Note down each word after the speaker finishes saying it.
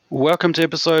Welcome to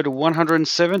episode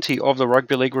 170 of the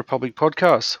Rugby League Republic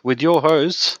podcast with your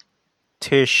hosts,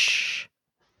 Tish.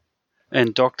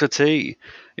 and Dr. T.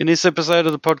 In this episode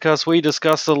of the podcast, we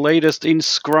discuss the latest in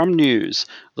scrum news,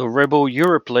 the Rebel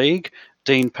Europe League,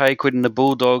 Dean Pay quitting the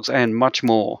Bulldogs, and much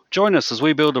more. Join us as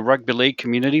we build a rugby league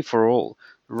community for all.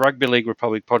 The Rugby League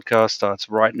Republic podcast starts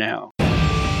right now.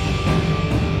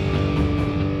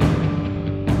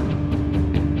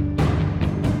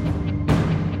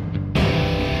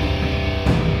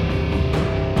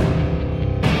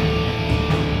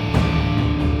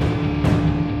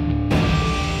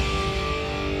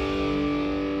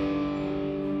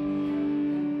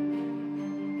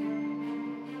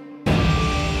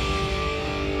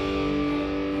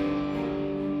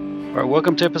 All right,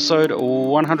 welcome to episode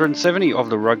 170 of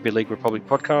the Rugby League Republic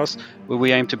podcast, where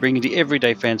we aim to bring you the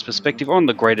everyday fan's perspective on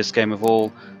the greatest game of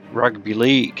all, Rugby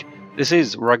League. This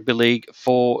is Rugby League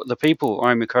for the people.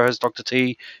 I'm your co-host, Dr.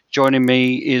 T. Joining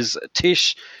me is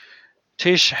Tish.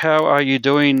 Tish, how are you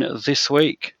doing this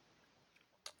week?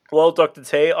 Well, Dr.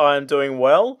 T, I am doing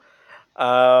well.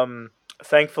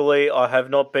 Thankfully, I have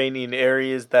not been in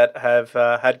areas that have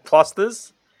had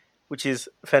clusters, which is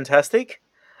fantastic.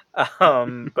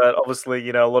 But obviously,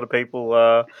 a lot of people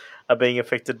are being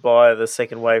affected by the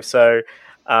second wave. So,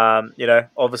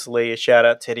 obviously, a shout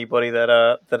out to anybody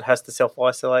that has to self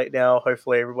isolate now.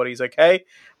 Hopefully, everybody's okay.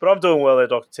 But I'm doing well there,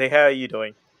 Dr. T. How are you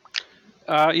doing?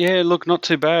 Yeah, look, not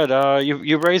too bad.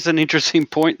 You raised an interesting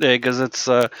point there because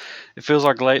it feels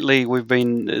like lately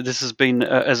this has been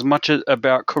as much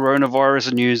about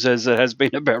coronavirus news as it has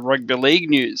been about rugby league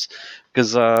news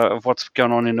because of what's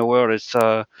going on in the world. It's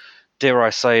dare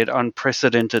I say it,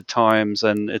 unprecedented times,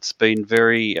 and it's been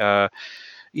very.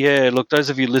 Yeah, look, those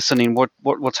of you listening,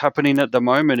 what's happening at the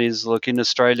moment is, look, in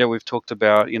Australia, we've talked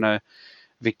about,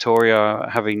 Victoria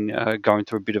having going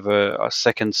through a bit of a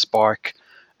second spike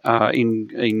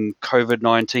in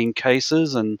COVID-19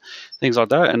 cases and things like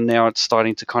that, and now it's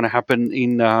starting to kind of happen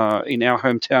in our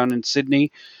hometown in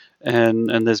Sydney, and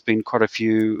there's been quite a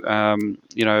few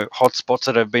hotspots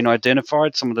that have been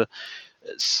identified. Some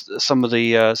of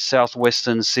the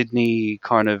southwestern Sydney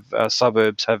kind of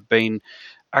suburbs have been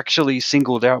actually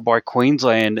singled out by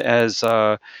Queensland as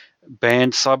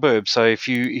banned suburbs. So if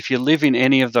you live in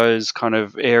any of those kind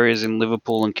of areas in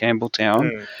Liverpool and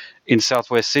Campbelltown in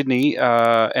southwest Sydney,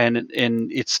 and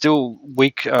it's still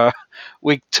week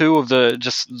 2 of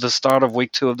the start of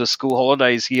week 2 of the school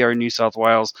holidays here in New South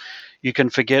Wales, you can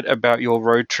forget about your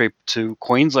road trip to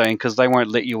Queensland because they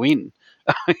won't let you in.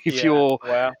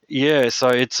 Wow. So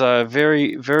it's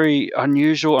very, very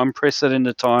unusual,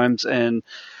 unprecedented times, and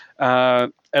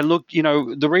look,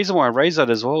 the reason why I raise that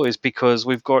as well is because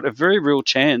we've got a very real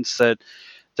chance that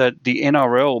the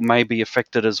NRL may be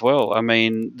affected as well. I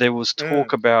mean, there was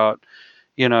talk about,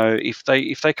 if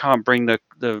they can't bring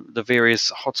the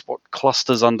various hotspot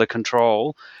clusters under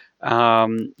control,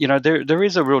 there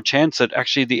is a real chance that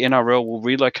actually the NRL will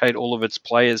relocate all of its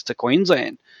players to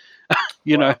Queensland.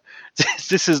 Wow.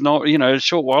 This is not, a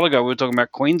short while ago we were talking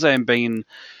about Queensland being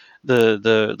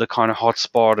the kind of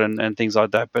hotspot and things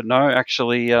like that, but no,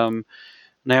 actually,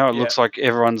 now it looks like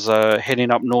everyone's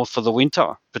heading up north for the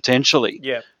winter potentially.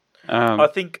 Yeah, I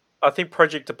think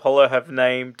Project Apollo have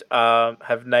named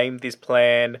this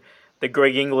plan the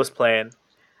Greg Inglis plan,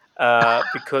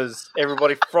 because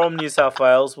everybody from New South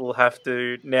Wales will have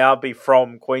to now be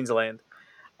from Queensland.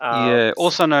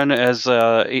 Also known as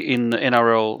in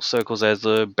NRL circles as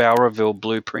the Bowraville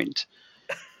Blueprint.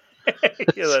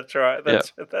 Yeah, that's right.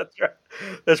 That's right.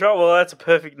 That's right. Well, that's a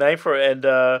perfect name for it,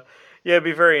 and it'd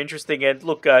be very interesting. And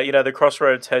look, the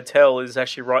Crossroads Hotel is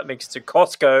actually right next to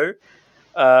Costco.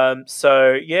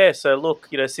 So look,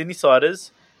 Sydney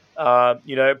Siders,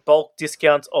 bulk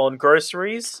discounts on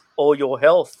groceries or your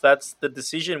health. That's the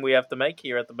decision we have to make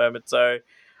here at the moment. So,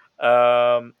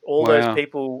 all those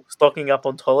people stocking up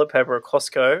on toilet paper at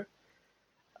Costco,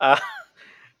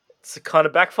 it's kind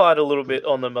of backfired a little bit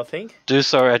on them, I think. Do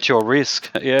so at your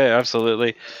risk. Yeah,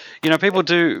 absolutely. People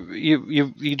do.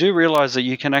 You do realize that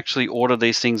you can actually order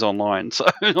these things online. So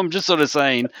I'm just sort of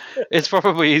saying, it's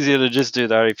probably easier to just do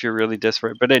that if you're really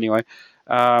desperate. But anyway,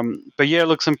 but yeah,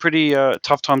 look, some pretty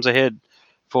tough times ahead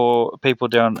for people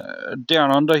down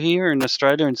under here in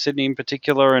Australia, and Sydney in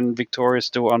particular, and Victoria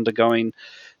still undergoing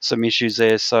some issues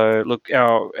there. So look,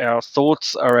 our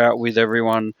thoughts are out with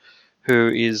everyone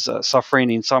who is suffering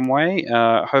in some way.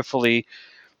 Hopefully,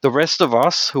 the rest of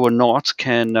us who are not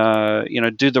can,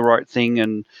 do the right thing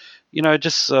and,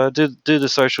 just do the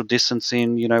social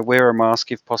distancing. Wear a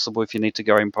mask if possible if you need to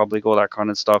go in public, all that kind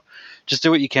of stuff. Just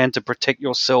do what you can to protect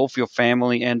yourself, your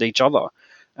family, and each other.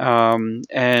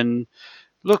 And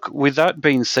Look, with that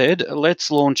being said,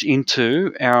 let's launch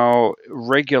into our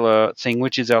regular thing,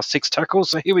 which is our 6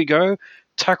 tackles. So here we go.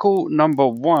 Tackle number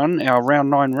 1, our round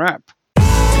 9 wrap.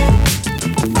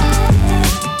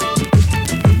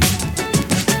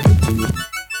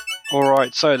 All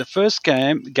right, so the first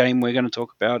game we're going to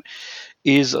talk about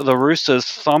is the Roosters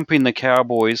thumping the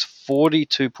Cowboys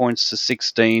 42 points to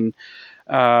 16.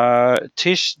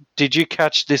 Tish, did you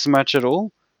catch this match at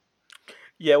all?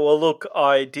 Yeah, well, look,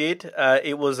 I did.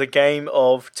 It was a game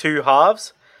of two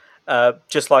halves,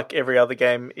 just like every other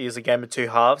game is a game of two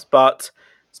halves, but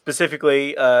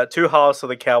specifically two halves for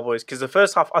the Cowboys. Because the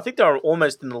first half, I think they were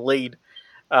almost in the lead.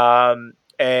 And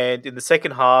in the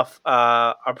second half,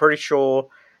 I'm pretty sure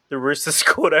the Roosters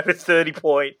scored over 30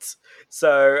 points.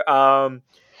 So,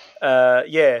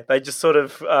 yeah, they just sort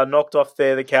of knocked off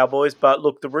the Cowboys. But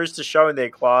look, the Roosters showing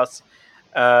their class.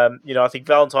 I think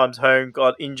Valentine's home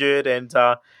got injured, and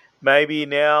maybe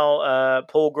now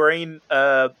Paul Green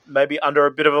maybe under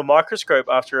a bit of a microscope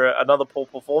after another poor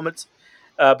performance.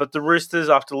 But the Roosters,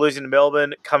 after losing to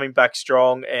Melbourne, coming back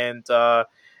strong, and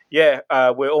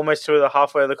we're almost through the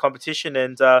halfway of the competition,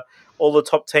 and all the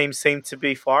top teams seem to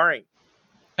be firing.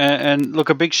 And look,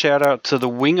 a big shout out to the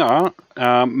winger,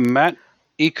 Matt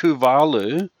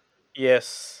Ikuvalu,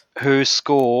 Yes. who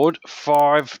scored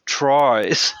 5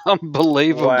 tries, Wow.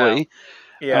 unbelievably.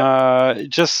 Yeah.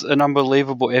 Just an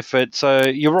unbelievable effort. So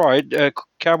you're right.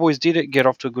 Cowboys did get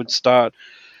off to a good start,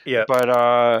 Yeah. but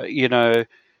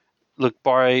look,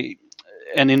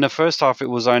 and in the first half it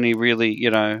was only really,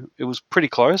 it was pretty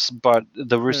close, but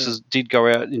the Roosters did go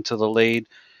out into the lead.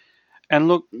 And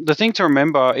look, the thing to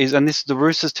remember is, and this the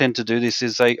Roosters tend to do this,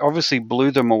 is they obviously blew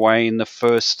them away in the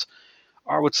first,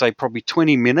 I would say probably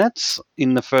 20 minutes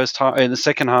in the first half, in the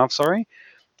second half. Sorry,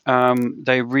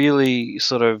 they really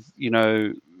sort of,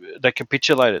 they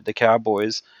capitulated the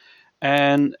Cowboys,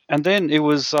 and then it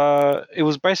was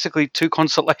basically 2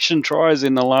 consolation tries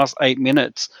in the last 8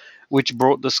 minutes, which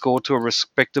brought the score to a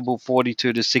respectable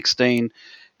 42 to 16,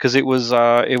 because it was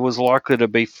likely to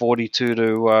be 42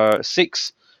 to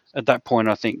 6 at that point,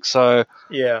 I think. So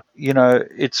Yeah.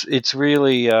 it's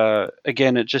really,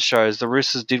 again, it just shows the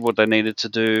Roosters did what they needed to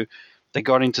do. They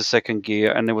got into second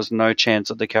gear, and there was no chance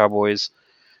that the Cowboys,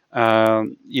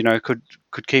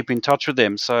 could keep in touch with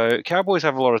them. So Cowboys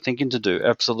have a lot of thinking to do,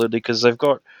 absolutely, because they've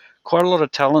got quite a lot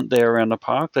of talent there around the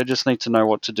park. They just need to know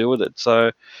what to do with it.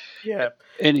 So Yeah.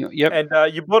 anyway, yep.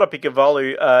 And you brought up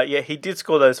Ikevalu. Yeah, he did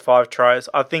score those 5 tries.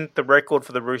 I think the record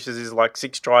for the Roosters is like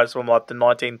 6 tries from like the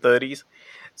 1930s.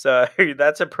 So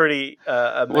that's a pretty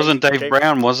It wasn't amazing Dave achievement.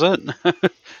 Brown, was it?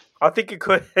 I think it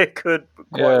could quite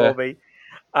Yeah. well be.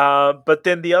 But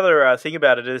then the other thing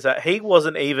about it is that he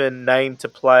wasn't even named to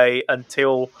play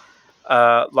until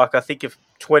like I think if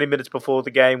 20 minutes before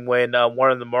the game when one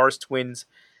of the Morris twins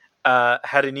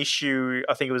had an issue.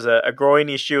 I think it was a groin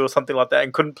issue or something like that,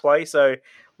 and couldn't play. So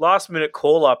last minute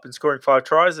call up and scoring 5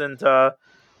 tries, and I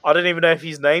don't even know if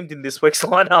he's named in this week's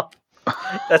lineup.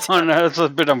 That's I know it's a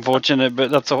bit unfortunate,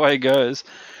 but that's the way it goes.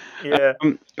 yeah,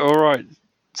 All right.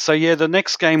 So yeah, the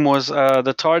next game was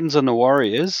the Titans and the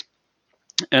Warriors,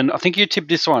 and I think you tipped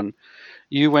this one.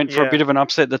 You went for a yeah, bit of an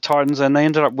upset, the Titans, and they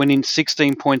ended up winning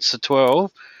 16 points to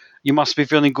 12. You must be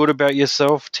feeling good about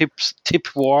yourself, tip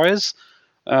wise.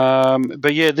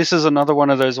 But yeah, this is another one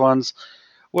of those ones.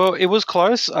 Well, it was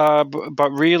close,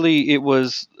 but really it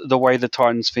was the way the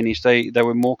Titans finished. They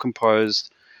were more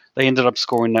composed. They ended up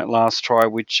scoring that last try,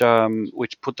 which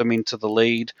put them into the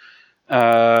lead,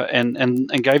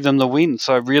 and gave them the win.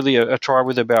 So really, a try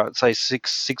with about say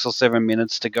 6 or 7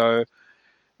 minutes to go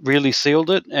really sealed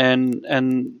it. And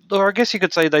look, I guess you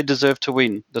could say they deserve to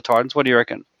win. The Titans. What do you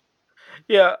reckon?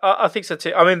 yeah. I think so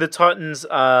too. I mean, the Titans.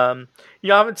 I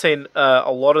haven't seen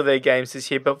a lot of their games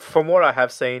this year, but from what I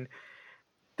have seen,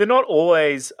 they're not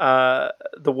always the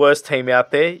worst team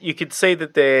out there. You could see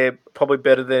that they're probably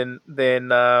better than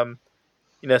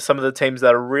some of the teams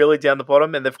that are really down the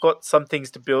bottom, and they've got some things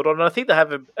to build on. And I think they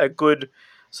have a good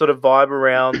sort of vibe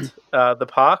around the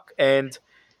park, and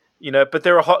but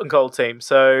they're a hot and cold team.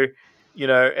 So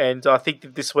and I think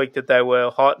that this week that they were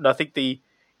hot, and I think the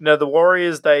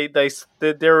Warriors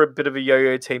they're a bit of a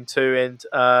yo-yo team too, and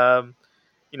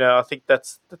I think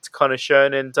that's kind of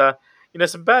shown, and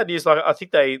some bad news. Like I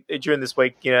think they during this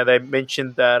week, they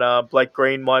mentioned that Blake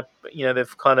Green might,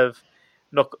 they've kind of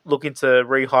not looking to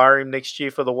rehire him next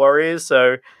year for the Warriors.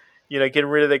 So, getting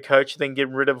rid of their coach, then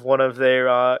getting rid of one of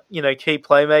their key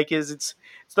playmakers. It's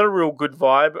not a real good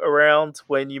vibe around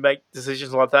when you make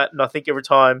decisions like that. And I think every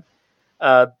time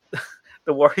uh,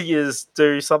 the Warriors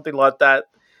do something like that,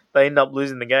 they end up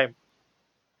losing the game.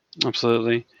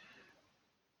 Absolutely.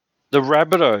 The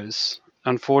Rabbitohs.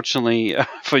 unfortunately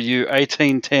for you,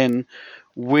 18-10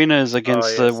 winners Oh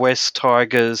against the yes. West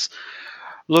Tigers.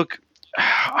 Look,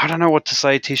 I don't know what to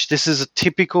say, Tish. This is a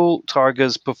typical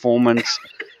Tigers performance.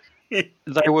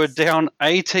 They were Yes. down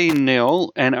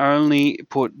 18-0 and only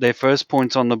put their first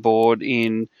points on the board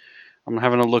in, I'm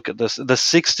having a look at this, the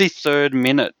 63rd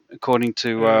minute, according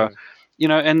to,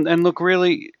 Mm. and look,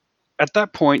 really, at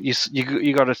that point,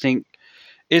 you got to think,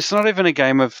 it's not even a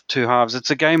game of two halves.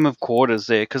 It's a game of quarters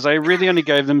there because they really only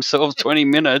gave themselves 20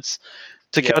 minutes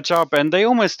to Yep. catch up, and they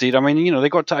almost did. I mean, they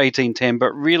got to 18-10,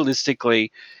 but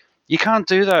realistically, you can't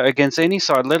do that against any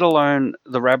side, let alone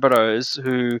the Rabbitohs,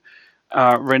 who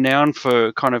are renowned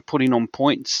for kind of putting on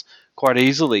points quite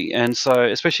easily. And so,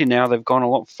 especially now, they've gone a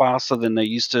lot faster than they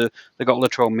used to. They got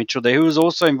Latrell Mitchell there, who was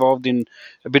also involved in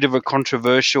a bit of a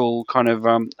controversial kind of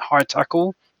high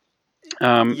tackle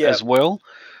as Yep. well.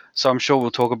 So I'm sure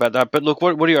we'll talk about that. But look,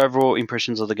 what are your overall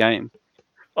impressions of the game?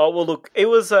 Oh well, look, it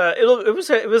was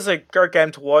a great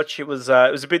game to watch. It was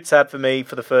a bit sad for me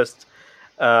for the first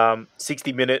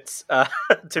 60 minutes.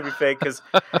 To be fair, because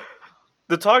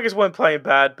the Tigers weren't playing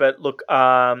bad, but look,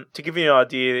 to give you an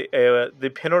idea, the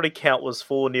penalty count was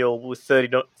 4-0 with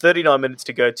 39 minutes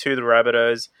to go to the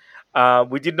Rabbitohs.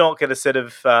 We did not get a set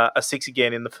of a six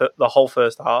again in the whole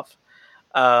first half.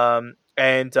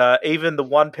 And even the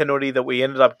one penalty that we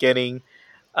ended up getting,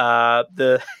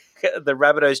 the the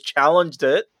Rabbitohs challenged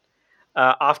it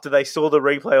after they saw the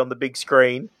replay on the big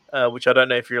screen, which I don't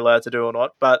know if you're allowed to do or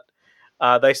not, but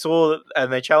they saw it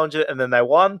and they challenged it and then they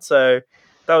won. So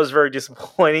that was very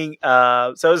disappointing.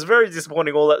 So it was very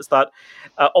disappointing all that start.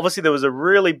 Obviously, there was a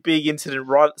really big incident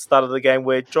right at the start of the game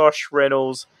where Josh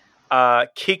Reynolds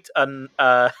kicked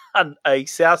a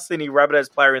South Sydney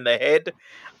Rabbitohs player in the head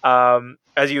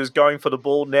as he was going for the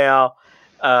ball. Now,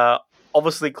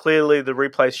 obviously, clearly, the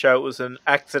replays show it was an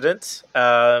accident,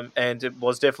 and it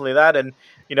was definitely that. And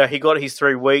he got his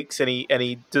 3 weeks, and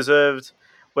he deserved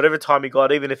whatever time he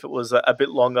got, even if it was a bit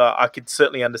longer. I could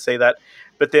certainly undersee that.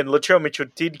 But then Latrell Mitchell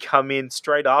did come in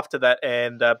straight after that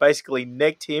and basically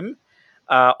necked him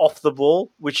off the ball,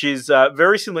 which is a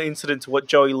very similar incident to what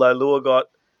Joey Leilua got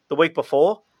the week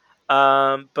before.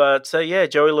 But yeah,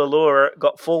 Joey Leilua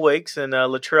got 4 weeks and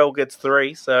Latrell gets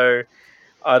 3. So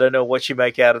I don't know what you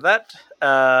make out of that.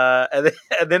 And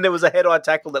then there was a head-eye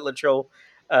tackle that Latrell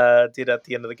did at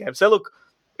the end of the game. So look,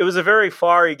 it was a very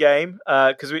fiery game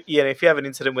because if you have an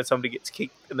incident where somebody gets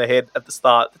kicked in the head at the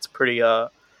start, it's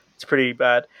pretty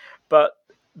bad. But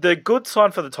the good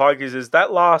sign for the Tigers is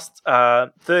that last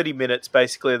 30 minutes,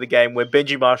 basically, of the game where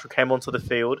Benji Marshall came onto the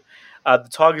field, the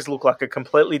Tigers looked like a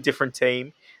completely different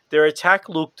team. Their attack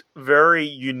looked very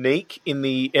unique in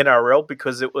the NRL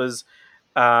because it was,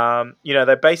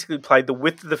 they basically played the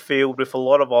width of the field with a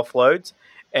lot of offloads.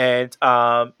 And,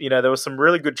 there were some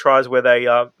really good tries where they,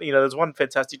 there's one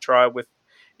fantastic try with,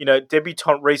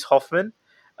 debutant Reese Hoffman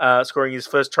scoring his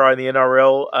first try in the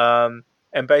NRL.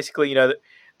 And basically,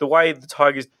 the way the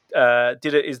Tigers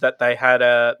did it is that they had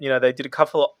they did a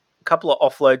couple of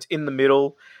offloads in the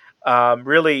middle,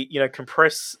 really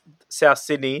compress South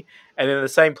Sydney, and in the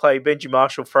same play, Benji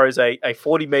Marshall throws a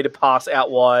 40-meter pass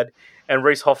out wide, and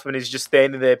Reese Hoffman is just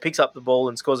standing there, picks up the ball,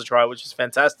 and scores a try, which is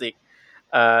fantastic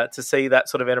to see that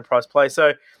sort of enterprise play.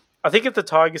 So I think if the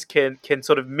Tigers can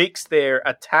sort of mix their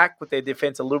attack with their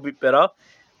defense a little bit better,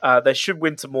 they should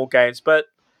win some more games. But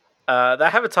they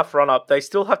have a tough run up. They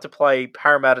still have to play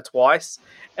Parramatta twice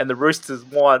and the Roosters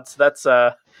once. That's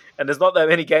and there's not that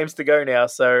many games to go now.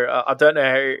 So I don't know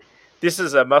how. This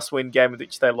is a must-win game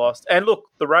which they lost. And look,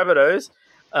 the Rabbitohs,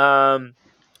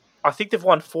 I think they've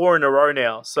won 4 in a row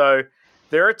now. So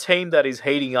they're a team that is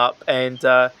heating up. And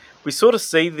we sort of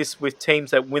see this with teams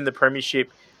that win the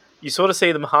premiership. You sort of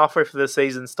see them halfway through the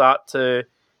season start to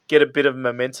get a bit of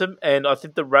momentum. And I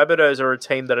think the Rabbitohs are a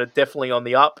team that are definitely on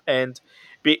the up. And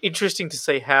be interesting to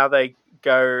see how they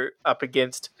go up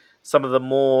against some of the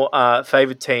more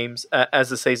favoured teams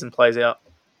as the season plays out.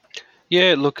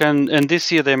 Yeah, look, and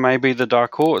this year there may be the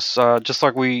dark horse, just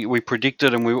like we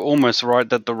predicted, and we were almost right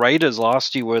that the Raiders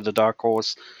last year were the dark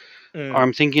horse.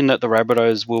 I'm thinking that the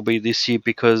Rabbitohs will be this year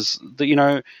because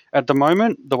at the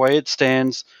moment the way it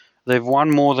stands, they've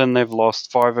won more than they've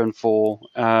lost, 5-4,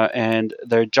 and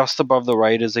they're just above the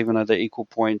Raiders, even though they're equal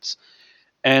points,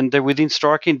 and they're within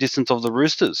striking distance of the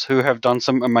Roosters, who have done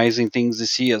some amazing things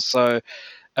this year. So,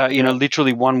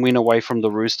 literally one win away from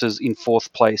the Roosters in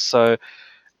 4th place. So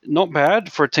not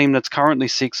bad for a team that's currently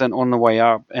 6 and on the way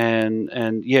up.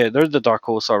 And yeah, they're the dark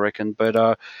horse, I reckon.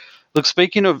 But look,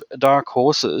 speaking of dark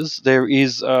horses, there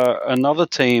is another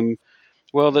team,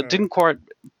 well, that didn't quite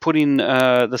put in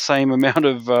the same amount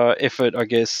of effort, I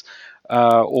guess,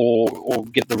 or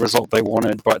get the result they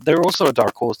wanted. But they're also a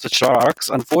dark horse. The Sharks,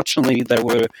 unfortunately, they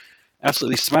were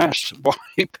absolutely smashed by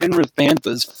Penrith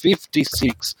Panthers,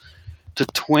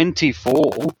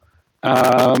 56-24.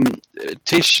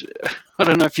 Tish, I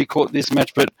don't know if you caught this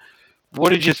match, but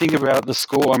what did you think about the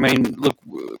score? I mean, look,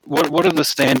 what are the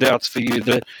standouts for you?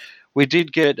 That we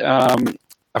did get a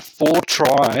four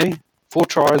tries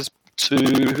to,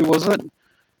 who was it?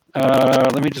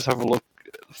 Let me just have a look.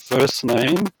 First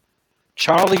name,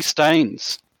 Charlie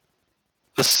Staines.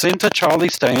 The centre, Charlie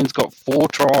Staines, got 4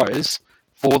 tries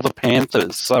for the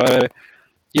Panthers. So,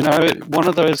 one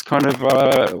of those one of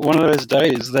those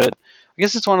days that, I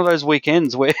guess it's one of those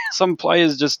weekends where some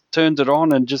players just turned it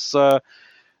on and just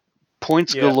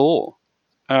points galore.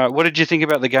 What did you think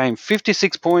about the game?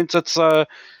 56 points. That's for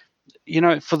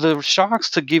the Sharks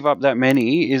to give up that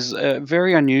many is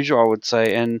very unusual, I would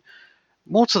say. And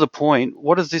more to the point,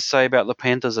 what does this say about the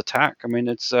Panthers' attack? I mean,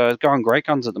 it's going great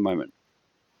guns at the moment.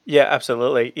 Yeah,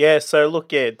 absolutely. Yeah, so look,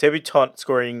 Debutant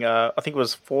scoring, I think it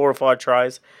was 4 or 5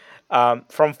 tries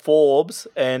from Forbes,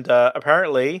 and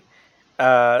apparently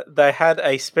they had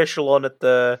a special on at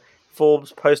the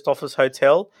Forbes Post Office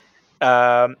Hotel.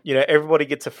 Everybody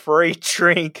gets a free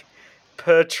drink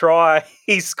per try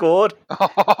he scored,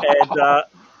 and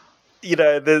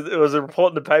there was a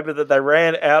report in the paper that they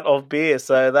ran out of beer.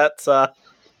 So that's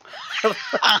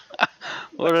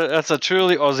that's a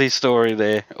truly Aussie story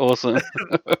there. Awesome.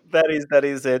 that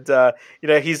is, and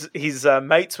his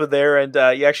mates were there, and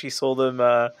you actually saw them.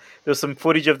 There was some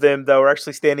footage of them. They were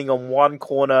actually standing on one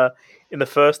corner in the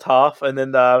first half, and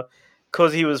then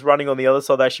because he was running on the other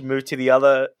side, they actually moved to the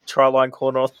other try line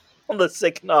corner on the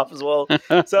second half as well.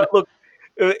 So look,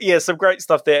 some great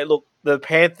stuff there. Look, the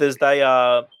Panthers, they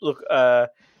are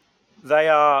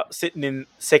sitting in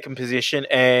second position,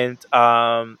 and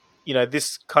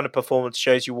this kind of performance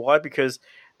shows you why, because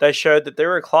they showed that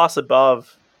they're a class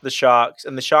above the Sharks,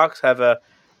 and the Sharks have a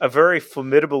very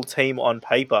formidable team on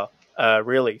paper,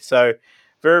 really. So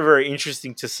very, very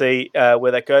interesting to see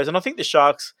where that goes. And I think the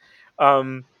Sharks,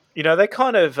 they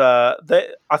kind of,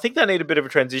 I think they need a bit of a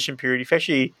transition period.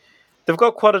 They've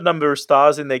got quite a number of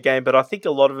stars in their game, but I think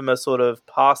a lot of them are sort of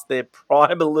past their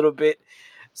prime a little bit.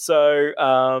 So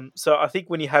I think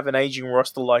when you have an aging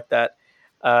roster like that,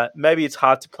 maybe it's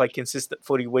hard to play consistent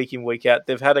footy week in, week out.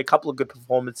 They've had a couple of good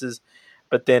performances,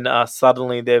 but then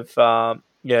suddenly they're sort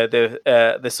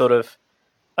of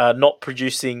not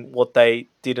producing what they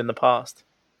did in the past.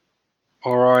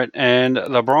 All right, and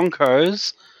the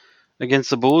Broncos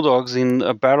against the Bulldogs in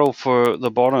a battle for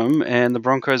the bottom, and the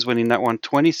Broncos winning that one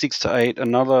 26-8.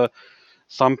 Another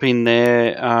thumping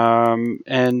there,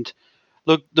 and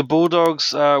look, the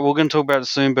Bulldogs, we're going to talk about it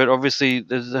soon, but obviously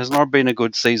there's not been a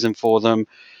good season for them.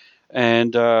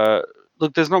 And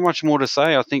look, there's not much more to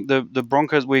say. I think the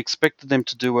Broncos, we expected them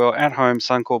to do well at home,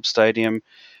 Suncorp Stadium.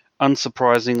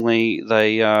 Unsurprisingly,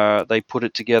 they put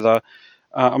it together.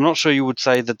 I'm not sure you would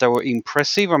say that they were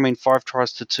impressive. I mean, 5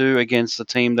 tries to 2 against a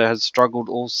team that has struggled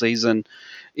all season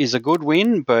is a good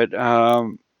win, but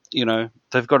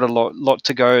they've got a lot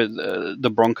to go, the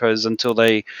Broncos, until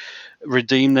they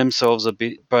redeem themselves a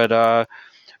bit. But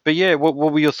yeah, what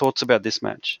were your thoughts about this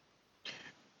match?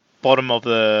 Bottom of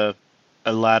the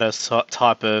ladder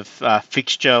type of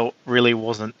fixture, really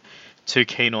wasn't too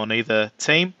keen on either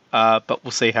team, but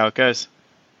we'll see how it goes.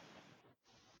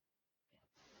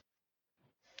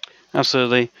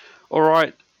 Absolutely. All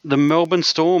right, the Melbourne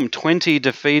Storm 20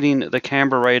 defeating the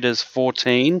Canberra Raiders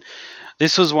 14.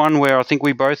 This was one where I think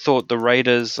we both thought the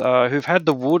Raiders, who've had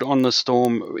the wood on the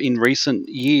Storm in recent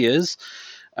years,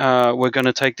 were going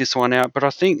to take this one out. But I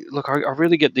think, look, I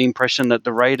really get the impression that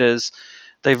the Raiders,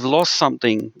 they've lost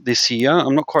something this year.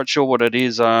 I'm not quite sure what it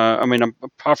is. I mean,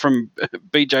 apart from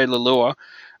BJ Leilua,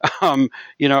 I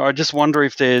just wonder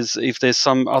if there's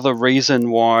some other reason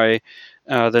why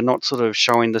they're not sort of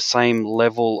showing the same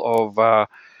level of,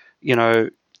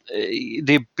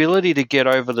 the ability to get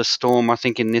over the Storm. I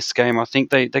think in this game, I think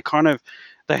they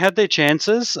had their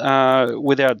chances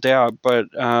without doubt, but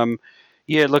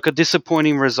look, a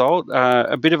disappointing result,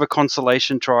 a bit of a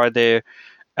consolation try there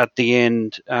at the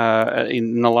end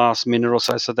in the last minute or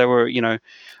so. So they were,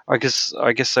 I guess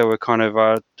they were kind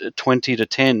of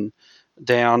 20-10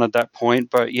 down at that point.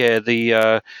 But yeah,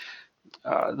 the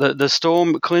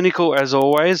Storm, clinical as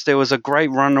always. There was a great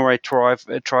runaway try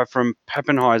from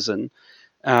Pappenheisen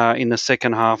in the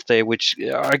second half there, which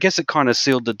I guess it kind of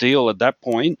sealed the deal at that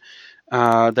point.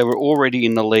 They were already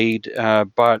in the lead,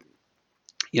 but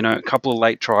a couple of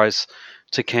late tries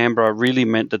to Canberra really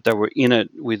meant that they were in it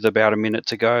with about a minute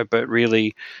to go. But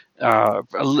really,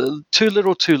 too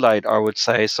little, too late, I would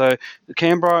say. So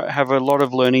Canberra have a lot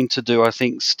of learning to do, I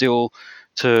think, still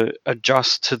to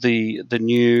adjust to the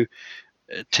new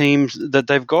teams that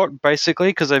they've got, basically,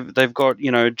 because they've got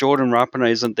Jordan Rapana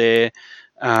isn't there,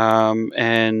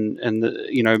 and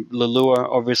Lalua,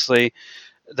 obviously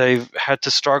they've had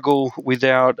to struggle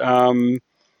without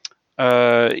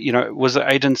was it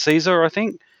Aiden Caesar, I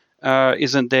think,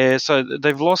 isn't there, so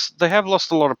they have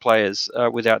lost a lot of players,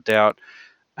 without doubt,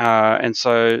 and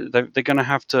so they're going to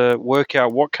have to work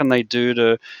out what can they do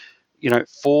to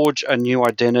forge a new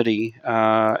identity,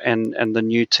 and the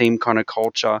new team kind of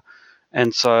culture.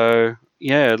 And so,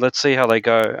 yeah, let's see how they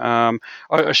go.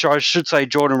 I should say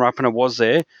Jordan Rapana was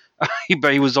there,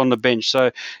 but he was on the bench.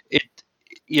 So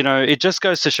it just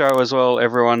goes to show as well,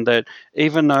 everyone, that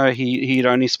even though he'd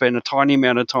only spent a tiny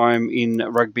amount of time in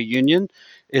rugby union,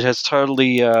 it has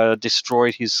totally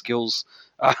destroyed his skills.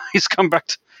 He's come back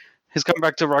to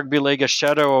rugby league, a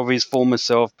shadow of his former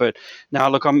self. But now,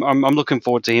 look, I'm looking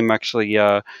forward to him actually,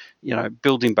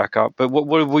 building back up. But what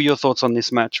were your thoughts on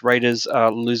this match? Raiders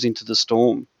losing to the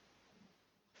Storm.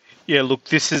 Yeah, look,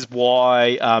 this is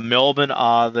why Melbourne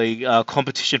are the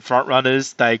competition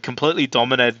frontrunners. They completely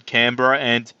dominated Canberra,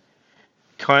 and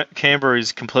Canberra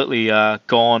is completely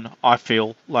gone, I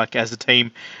feel, like, as a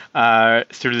team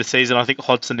through the season. I think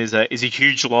Hodgson is a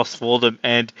huge loss for them,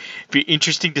 and it'd be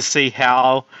interesting to see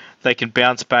how they can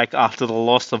bounce back after the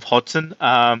loss of Hodgson.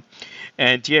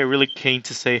 And yeah, really keen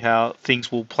to see how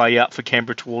things will play out for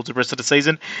Canberra towards the rest of the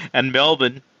season. And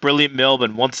Melbourne, brilliant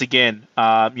Melbourne, once again,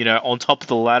 on top of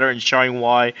the ladder and showing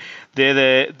why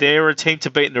they're a team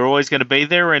to beat and they're always going to be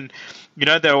there. And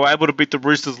they were able to beat the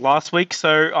Roosters last week,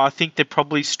 so I think they're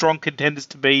probably strong contenders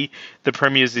to be the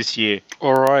premiers this year.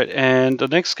 All right, and the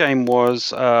next game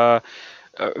was a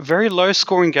very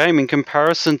low-scoring game in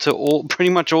comparison to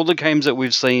pretty much all the games that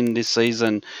we've seen this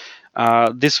season.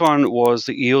 This one was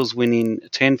the Eels winning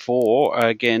 10-4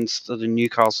 against the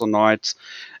Newcastle Knights.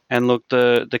 And look,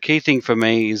 the key thing for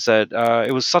me is that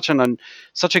it was such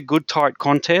a good tight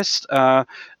contest. The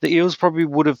Eels probably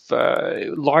would have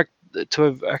liked to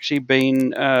have actually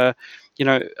been a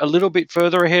little bit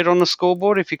further ahead on the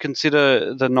scoreboard if you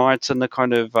consider the Knights and the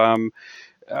kind of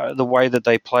the way that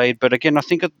they played. But again, I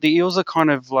think the Eels are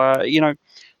kind of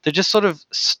they're just sort of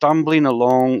stumbling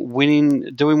along,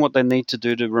 winning, doing what they need to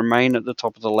do to remain at the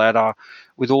top of the ladder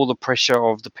with all the pressure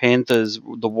of the Panthers,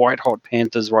 the white-hot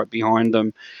Panthers right behind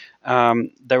them.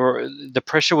 The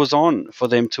pressure was on for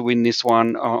them to win this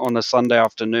one on a Sunday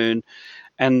afternoon,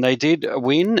 and they did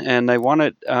win, and they won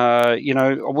it, I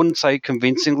wouldn't say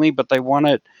convincingly, but they won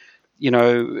it.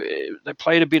 They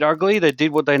played a bit ugly. They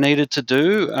did what they needed to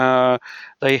do.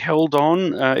 They held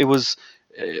on. It was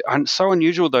so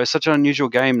unusual, though, such an unusual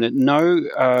game that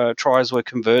no tries were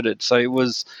converted. So it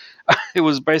was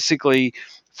basically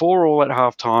 4-4 at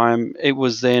halftime. It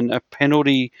was then a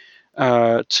penalty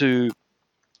to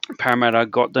Parramatta,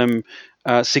 got them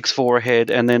 6-4 ahead,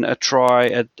 and then a try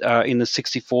in the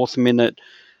 64th minute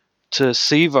to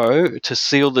Sevo to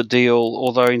seal the deal.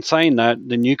 Although in saying that,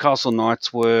 the Newcastle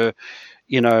Knights were,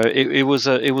 it was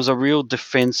a real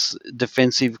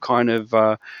defensive kind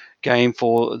of game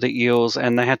for the Eels,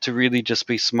 and they had to really just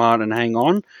be smart and hang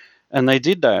on, and they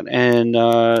did that. And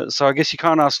so I guess you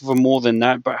can't ask for more than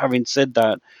that. But having said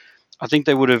that, I think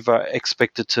they would have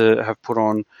expected to have put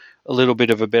on a little bit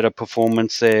of a better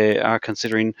performance there,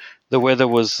 considering the weather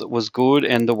was good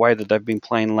and the way that they've been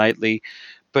playing lately.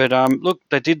 But look,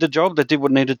 they did the job. They did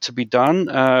what needed to be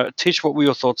done. Tish, what were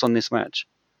your thoughts on this match?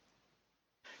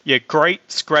 Yeah,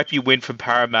 great scrappy win from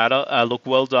Parramatta. Look,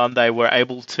 well done. They were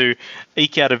able to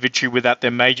eke out a victory without their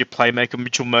major playmaker,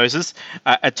 Mitchell Moses.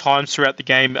 At times throughout the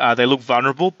game, they looked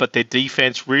vulnerable, but their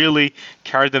defense really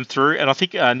carried them through. And I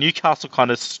think Newcastle kind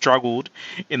of struggled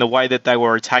in the way that they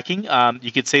were attacking.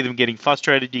 You could see them getting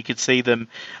frustrated. You could see them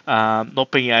not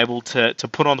being able to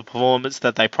put on the performance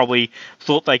that they probably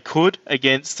thought they could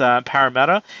against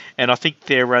Parramatta. And I think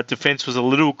their defense was a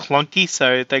little clunky,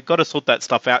 so they've got to sort that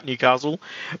stuff out, Newcastle.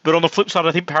 But on the flip side,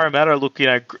 I think Parramatta look,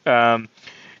 they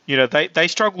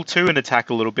struggle too in attack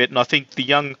a little bit, and I think the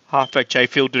young halfback Jay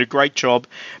Field did a great job.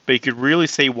 But you could really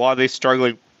see why they're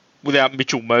struggling without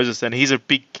Mitchell Moses, and he's a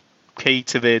big key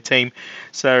to their team.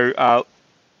 So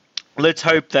let's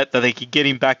hope that they can get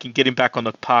him back on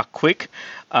the park quick.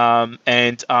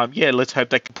 Let's hope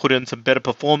they can put in some better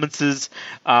performances.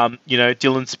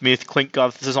 Dylan Smith, Clint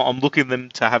Gutherson, I'm looking at them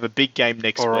to have a big game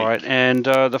next week. All right, and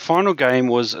the final game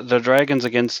was the Dragons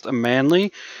against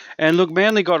Manly. And look,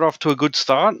 Manly got off to a good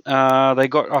start. They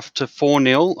got off to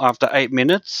 4-0 after 8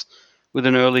 minutes with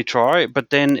an early try, but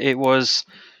then it was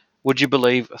would you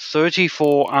believe,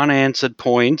 34 unanswered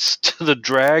points to the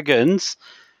Dragons,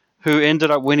 who ended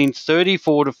up winning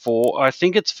 34-4. I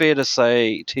think it's fair to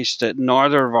say, Tish, that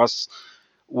neither of us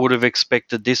would have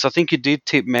expected this. I think you did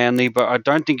tip Manly, but I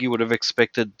don't think you would have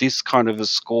expected this kind of a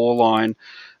scoreline.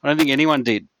 I don't think anyone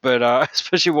did, but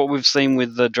especially what we've seen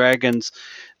with the Dragons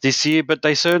this year. But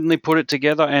they certainly put it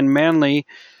together, and Manly,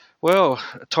 well,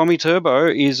 Tommy Turbo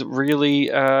is really,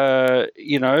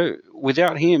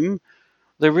 without him,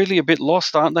 they're really a bit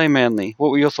lost, aren't they, Manly?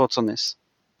 What were your thoughts on this?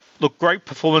 Look, great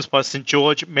performance by St.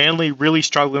 George. Manly really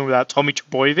struggling without Tommy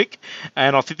Trbojevic,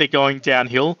 and I think they're going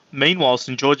downhill. Meanwhile,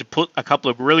 St. George have put a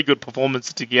couple of really good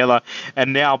performances together,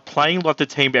 and now playing like the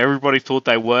team everybody thought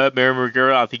they were. Mary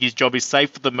Magura, I think his job is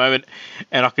safe at the moment,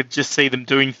 and I could just see them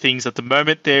doing things at the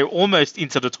moment. They're almost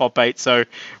into the top 8, so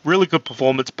really good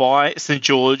performance by St.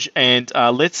 George, and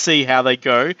let's see how they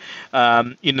go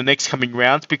in the next coming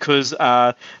rounds, because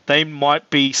they might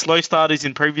be slow starters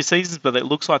in previous seasons, but it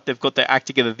looks like they've got their act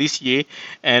together this year,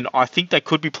 and I think they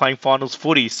could be playing finals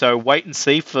footy, so wait and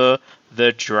see for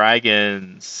the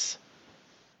Dragons.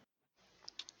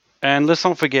 And let's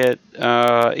not forget,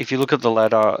 if you look at the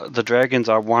ladder, the Dragons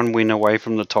are one win away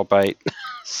from the top 8.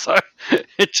 So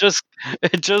it just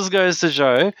goes to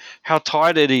show how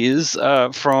tight it is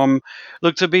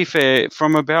to be fair,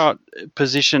 from about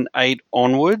position 8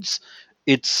 onwards,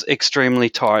 it's extremely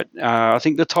tight. I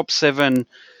think the top 7,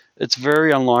 it's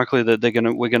very unlikely that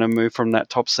we're gonna move from that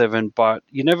top 7, but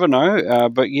you never know.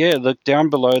 But yeah, look down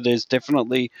below. There's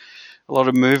definitely a lot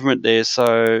of movement there.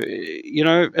 So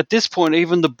at this point,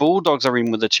 even the Bulldogs are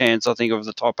in with a chance, I think, of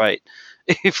the top 8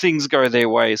 if things go their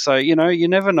way. So you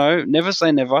never know. Never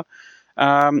say never.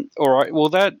 All right. Well,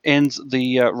 that ends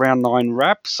the round 9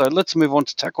 wrap. So let's move on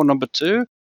to tackle number 2.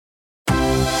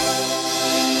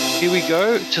 Here we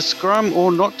go. To scrum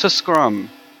or not to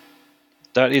scrum?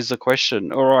 That is the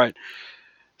question. All right.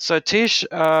 So Tish,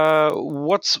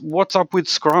 what's up with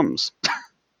scrums?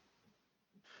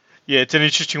 Yeah, it's an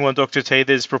interesting one, Dr. T.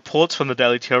 There's reports from the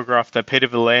Daily Telegraph that Peter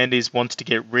V'landys wants to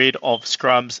get rid of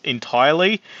scrums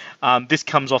entirely. This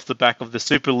comes off the back of the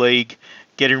Super League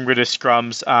getting rid of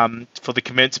scrums for the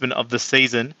commencement of the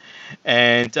season.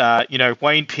 And,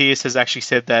 Wayne Pearce has actually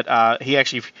said that he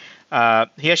actually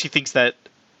thinks that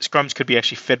scrums could be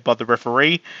actually fed by the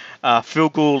referee. Phil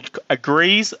Gould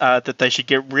agrees that they should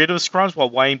get rid of scrums,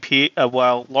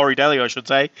 while Laurie Daly, I should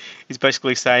say, is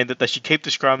basically saying that they should keep the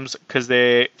scrums because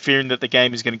they're fearing that the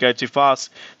game is going to go too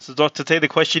fast. So, Dr. T, the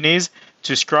question is,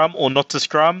 to scrum or not to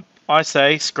scrum? I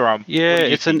say scrum. Yeah,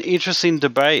 it's an interesting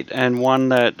debate, and one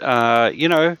that,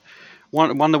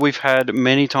 one that we've had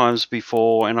many times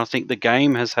before, and I think the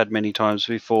game has had many times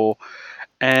before.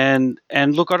 And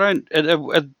look, I don't...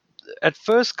 At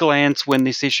first glance, when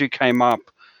this issue came up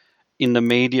in the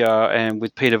media and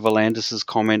with Peter V'landys'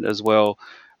 comment as well,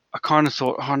 I kind of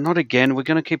thought, oh, not again. We're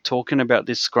going to keep talking about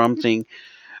this scrum thing.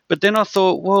 But then I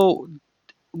thought, well,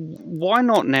 why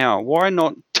not now? Why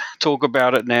not talk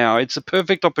about it now? It's a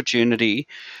perfect opportunity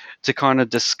to kind of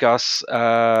discuss,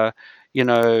 to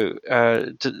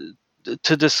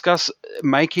discuss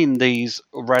making these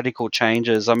radical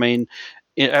changes. I mean,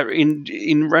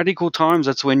 in radical times,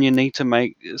 that's when you need to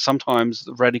make sometimes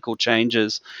radical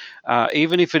changes,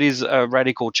 even if it is a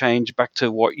radical change back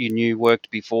to what you knew worked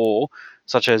before,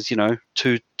 such as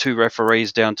two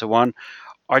referees down to one.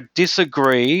 I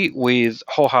disagree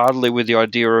wholeheartedly with the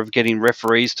idea of getting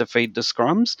referees to feed the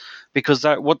scrums, because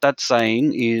what that's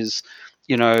saying is,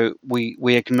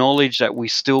 we acknowledge that we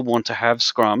still want to have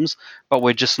scrums, but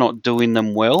we're just not doing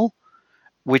them well,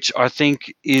 which I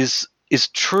think is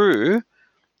true.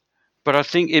 But I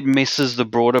think it misses the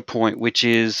broader point, which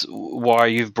is why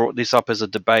you've brought this up as a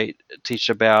debate, Tish,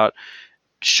 about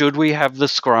should we have the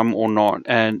scrum or not?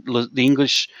 And the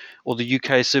English or the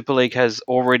UK Super League has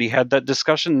already had that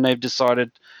discussion, and they've decided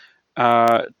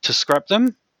to scrap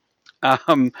them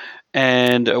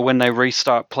and when they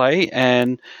restart play.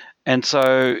 And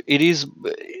so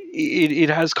it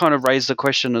has kind of raised the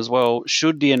question as well,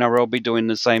 should the NRL be doing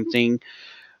the same thing?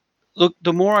 Look,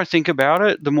 the more I think about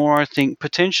it, the more I think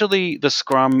potentially the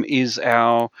scrum is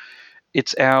our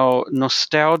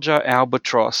nostalgia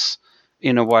albatross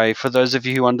in a way. For those of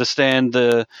you who understand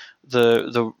the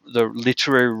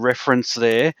literary reference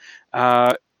there,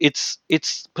 it's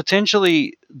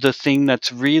potentially the thing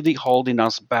that's really holding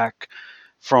us back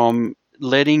from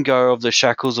letting go of the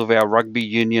shackles of our rugby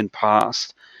union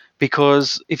past.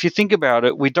 Because if you think about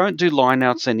it, we don't do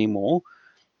lineouts anymore.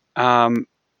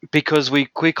 Because we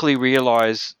quickly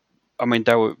realised, I mean,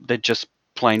 they're just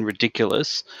plain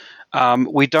ridiculous.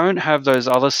 We don't have those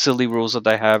other silly rules that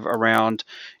they have around.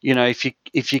 If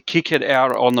you kick it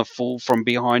out on the full from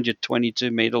behind your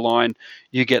 22-meter line,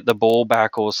 you get the ball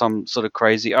back, or some sort of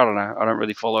crazy. I don't know. I don't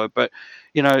really follow it, but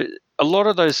you know, a lot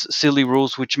of those silly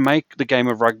rules which make the game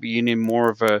of rugby union more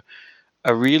of a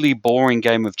really boring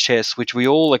game of chess, which we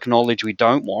all acknowledge we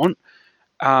don't want.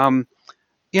 Um,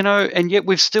 and yet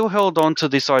we've still held on to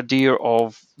this idea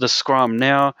of the scrum.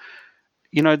 Now,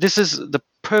 this is the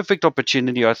perfect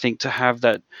opportunity, I think, to have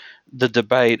the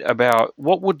debate about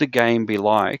what would the game be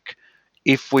like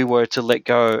if we were to let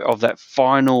go of that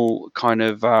final kind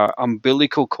of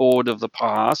umbilical cord of the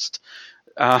past,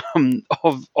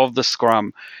 of the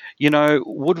scrum.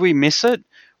 Would we miss it?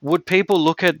 Would people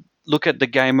look at the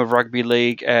game of rugby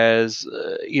league as,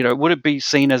 would it be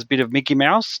seen as a bit of Mickey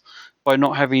Mouse by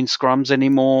not having scrums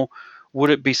anymore? Would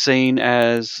it be seen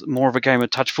as more of a game of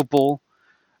touch football,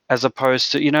 as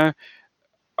opposed to,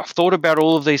 I've thought about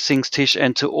all of these things, Tish,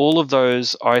 and to all of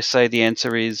those, I say the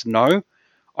answer is no.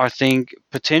 I think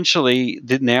potentially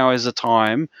that now is the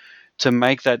time to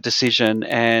make that decision.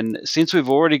 And since we've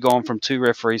already gone from two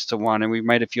referees to one, and we've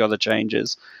made a few other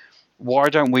changes, why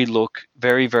don't we look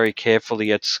very, very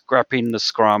carefully at scrapping the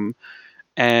scrum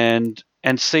and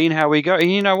seeing how we go?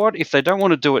 And you know what? If they don't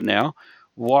want to do it now,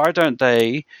 why don't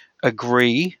they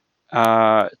agree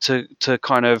to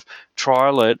kind of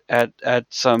trial it at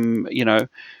some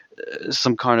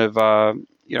kind of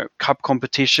cup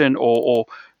competition, or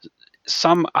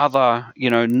some other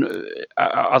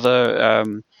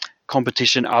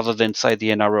competition other than, say, the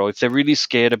NRL. If they're really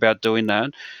scared about doing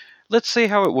that, let's see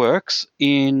how it works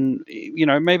in,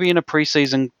 maybe in a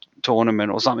preseason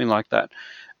tournament or something like that.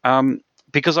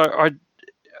 Because I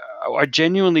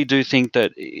genuinely do think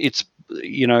that it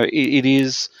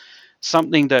is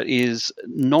something that is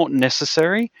not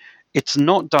necessary. It's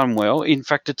not done well. In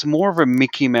fact, it's more of a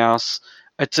Mickey Mouse.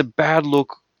 It's a bad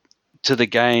look to the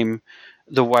game,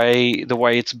 the way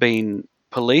it's been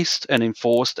policed and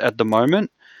enforced at the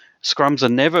moment. Scrums are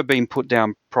never being put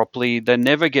down properly. They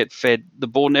never get fed. The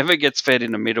ball never gets fed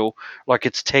in the middle like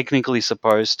it's technically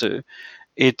supposed to.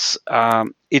 It's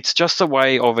just a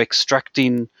way of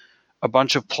extracting a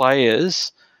bunch of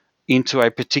players into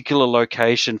a particular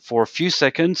location for a few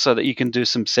seconds so that you can do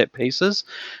some set pieces.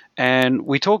 And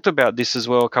we talked about this as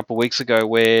well a couple of weeks ago,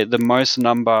 where the most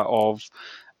number of,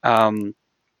 there's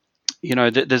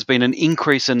been an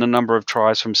increase in the number of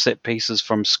tries from set pieces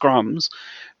from scrums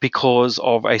because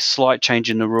of a slight change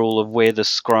in the rule of where the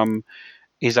scrum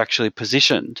is actually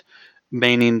positioned,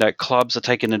 meaning that clubs are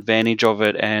taking advantage of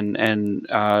it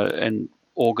and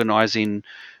organising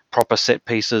proper set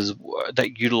pieces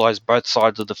that utilise both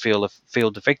sides of the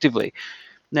field effectively.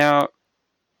 Now,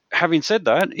 having said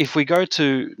that, if we go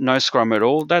to no scrum at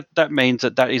all, that means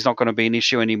that is not going to be an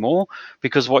issue anymore,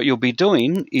 because what you'll be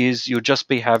doing is you'll just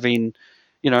be having,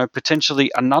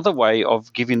 potentially another way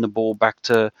of giving the ball back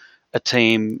to a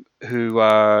team who,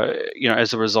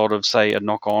 as a result of, say, a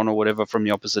knock on or whatever from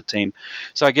the opposite team.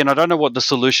 So again, I don't know what the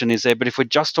solution is there, but if we're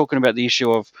just talking about the issue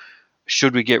of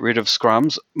should we get rid of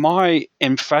scrums, my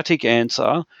emphatic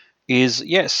answer is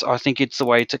yes. I think it's the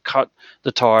way to cut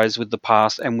the ties with the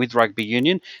past and with rugby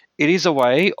union. It is a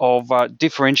way of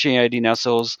differentiating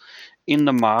ourselves in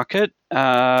the market,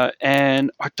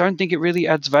 and I don't think it really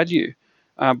adds value.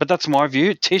 But that's my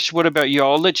view. Tish, what about you?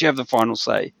 I'll let you have the final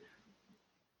say.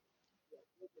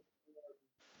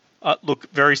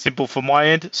 Look, very simple from my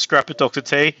end. Scrap it, Dr.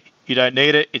 T. You don't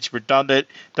need it. It's redundant.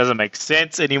 Doesn't make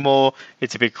sense anymore.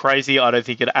 It's a bit crazy. I don't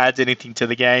think it adds anything to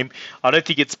the game. I don't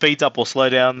think it speeds up or slow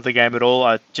down the game at all.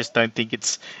 I just don't think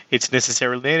it's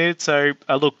necessarily needed. So,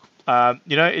 look,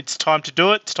 it's time to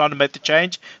do it. It's time to make the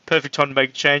change. Perfect time to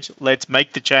make the change. Let's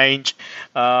make the change.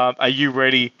 Are you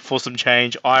ready for some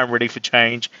change? I am ready for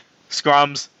change.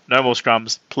 Scrums, no more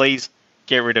scrums. Please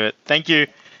get rid of it. Thank you.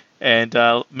 And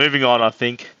moving on, I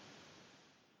think.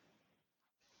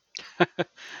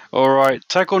 All right,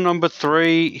 tackle number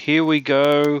 3. Here we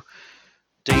go.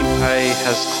 Dean Pay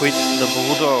has quit the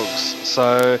Bulldogs.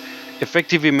 So,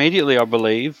 effective immediately, I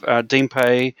believe, Dean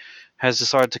Pay has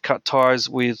decided to cut ties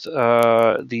with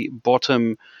the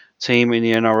bottom team in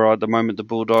the NRL at the moment, the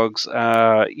Bulldogs.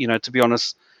 To be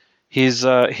honest, his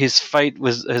fate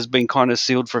has been kind of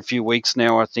sealed for a few weeks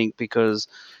now, I think, because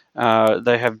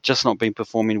they have just not been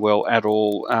performing well at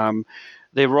all.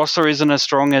 Their roster isn't as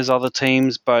strong as other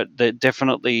teams, but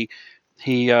definitely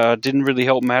he didn't really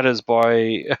help matters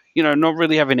by not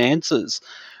really having answers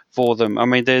for them. I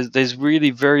mean, there's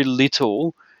really very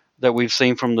little that we've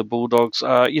seen from the Bulldogs.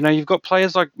 You've got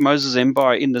players like Moses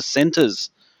Mbai in the centres.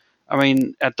 I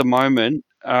mean, at the moment,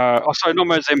 sorry, not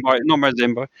Moses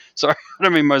Mbai, Sorry, I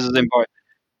don't mean Moses Mbai.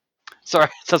 Sorry,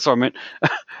 that's what I meant.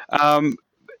 um,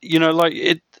 like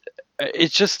it.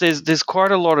 It's just there's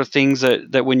quite a lot of things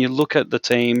that when you look at the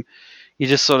team, you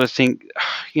just sort of think,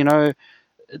 you know,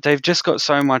 they've just got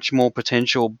so much more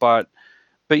potential. But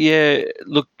yeah,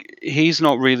 look, he's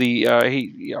not really.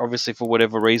 He obviously for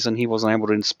whatever reason he wasn't able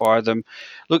to inspire them.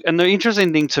 Look, and the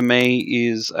interesting thing to me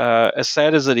is, as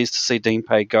sad as it is to see Dean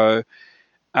Pay go,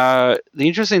 the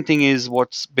interesting thing is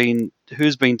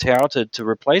who's been touted to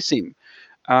replace him.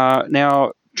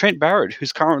 Now Trent Barrett,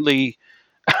 who's currently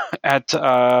at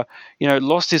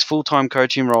lost his full time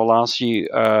coaching role last year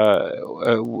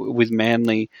with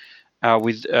Manly,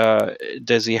 with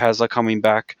Desi Hasler coming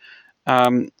back,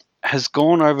 um, has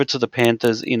gone over to the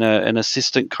Panthers in an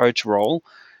assistant coach role.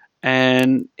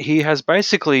 And he has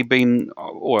basically been,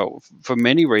 well, for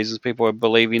many reasons, people are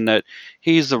believing that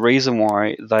he's the reason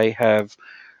why they have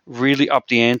really upped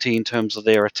the ante in terms of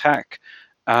their attack.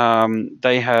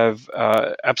 They have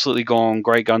absolutely gone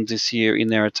great guns this year in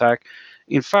their attack.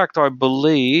 In fact, I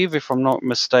believe, if I'm not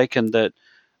mistaken, that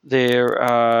their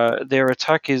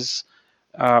attack is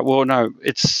well, no,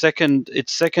 it's second.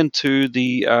 It's second to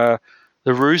the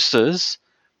Roosters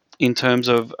in terms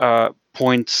of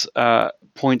points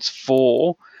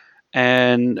for,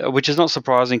 and which is not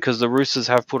surprising because the Roosters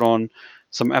have put on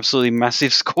some absolutely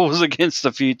massive scores against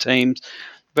a few teams.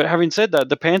 But having said that,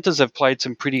 the Panthers have played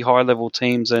some pretty high level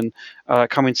teams and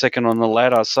coming second on the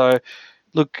ladder. So,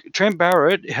 look, Trent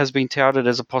Barrett has been touted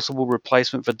as a possible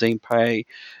replacement for Dean Pay.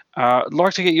 I'd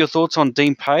like to get your thoughts on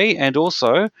Dean Pay and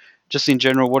also, just in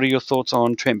general, what are your thoughts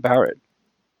on Trent Barrett?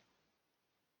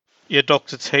 Yeah,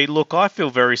 Dr. T. Look, I feel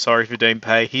very sorry for Dean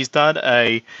Pay. He's done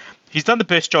the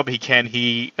best job he can.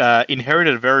 He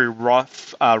inherited a very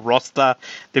rough roster.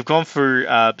 They've gone through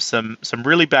some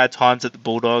really bad times at the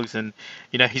Bulldogs, and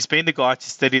he's been the guy to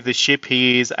steady the ship.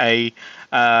 He is a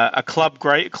club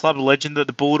legend at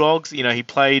the Bulldogs. He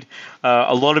played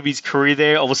a lot of his career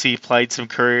there. Obviously, he played some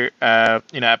career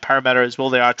at Parramatta as well.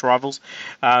 They are arch rivals.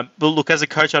 But look, as a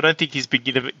coach, I don't think he's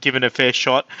been given a fair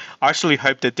shot. I actually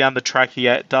hope that down the track he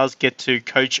does get to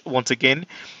coach once again,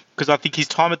 because I think his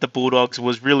time at the Bulldogs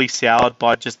was really soured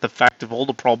by just the fact of all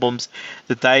the problems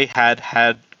that they had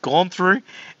gone through,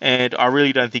 and I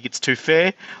really don't think it's too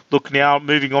fair. Look, now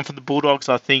moving on from the Bulldogs,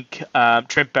 I think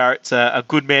Trent Barrett's a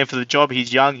good man for the job.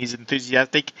 He's young, he's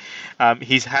enthusiastic,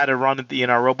 he's had a run at the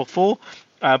NRL before.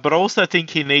 But I also think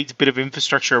he needs a bit of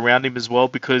infrastructure around him as well,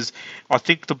 because I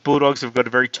think the Bulldogs have got a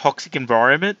very toxic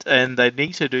environment and they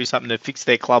need to do something to fix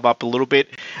their club up a little bit.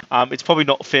 It's probably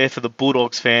not fair for the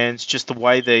Bulldogs fans, just the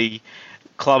way the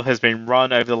club has been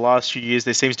run over the last few years.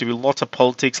 There seems to be lots of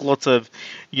politics, lots of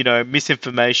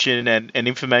misinformation and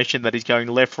information that is going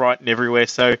left, right, and everywhere.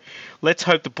 So let's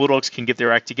hope the Bulldogs can get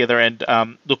their act together. And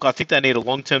look, I think they need a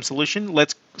long-term solution.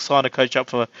 Let's sign a coach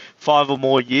up for 5 or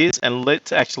more years and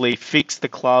let's actually fix the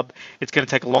club. It's going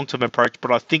to take a long-term approach, but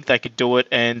I think they could do it.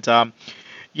 And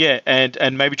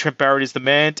and maybe Trent Barrett is the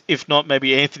man. If not,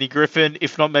 maybe Anthony Griffin.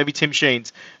 If not, maybe Tim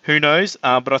Sheens. Who knows?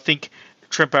 But I think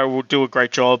Trent Barrett will do a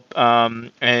great job,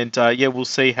 we'll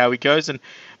see how he goes. And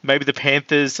maybe the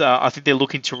Panthers, I think they're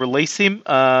looking to release him,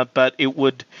 but it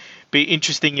would be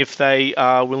interesting if they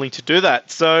are willing to do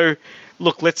that. So,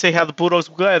 look, let's see how the Bulldogs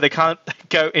will go. They can't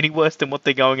go any worse than what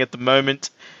they're going at the moment.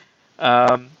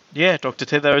 Dr.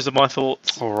 Ted, those are my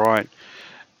thoughts. All right.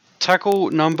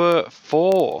 Tackle number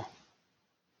 4.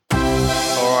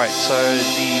 All right, so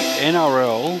the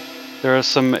NRL, there are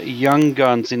some young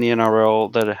guns in the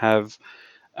NRL that have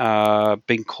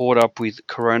been caught up with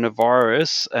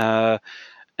coronavirus,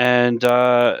 and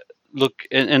look,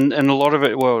 and a lot of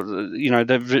it, well,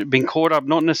 they've been caught up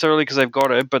not necessarily because they've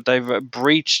got it, but they've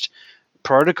breached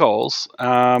protocols,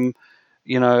 and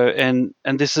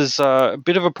this is a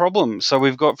bit of a problem. So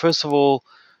we've got, first of all,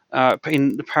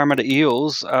 in the Parramatta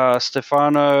Eels,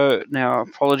 Stefano, now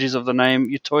apologies of the name,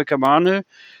 Utoika Manu,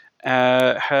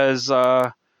 has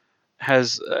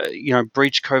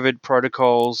breached COVID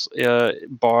protocols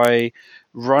by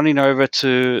running over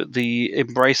to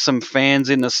embrace some fans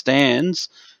in the stands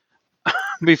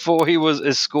before he was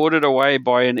escorted away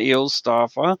by an Eels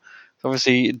staffer.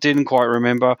 Obviously, didn't quite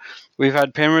remember. We've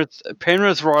had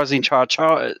Penrith rising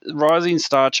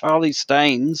star Charlie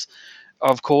Staines,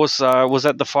 of course, was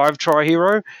that the 5-try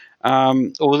hero?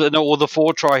 Or the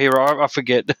 4-try hero, I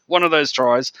forget, one of those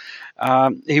tries.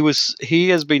 He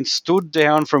has been stood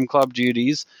down from club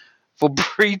duties for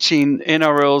breaching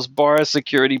NRL's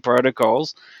biosecurity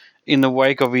protocols in the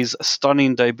wake of his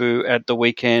stunning debut at the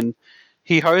weekend.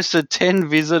 He hosted 10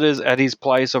 visitors at his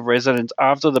place of residence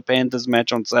after the Panthers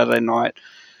match on Saturday night.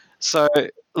 So,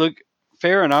 look,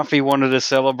 fair enough, he wanted to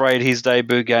celebrate his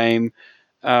debut game.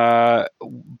 But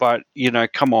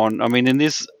come on. I mean, in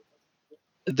this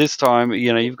time,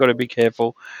 you've got to be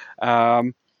careful.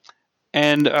 And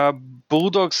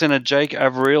Bulldog center Jake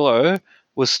Averillo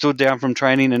was stood down from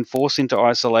training and forced into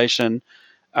isolation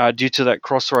due to that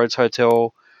Crossroads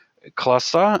Hotel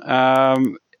cluster.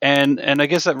 And I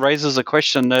guess that raises a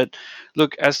question that,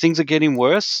 look, as things are getting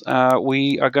worse,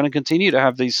 we are going to continue to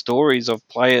have these stories of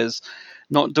players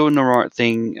not doing the right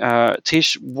thing.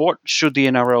 Tish, what should the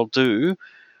NRL do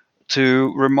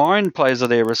to remind players of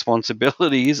their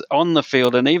responsibilities on the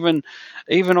field and even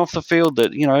off the field?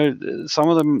 That some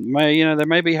of them they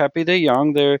may be happy, they're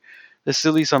young, they're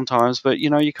silly sometimes, but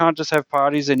you can't just have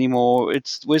parties anymore.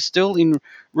 We're still in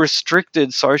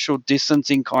restricted social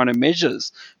distancing kind of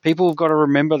measures. People have got to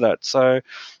remember that. So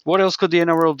what else could the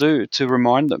NRL do to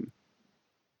remind them?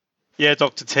 Yeah,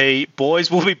 Dr. T, boys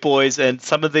will be boys, and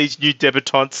some of these new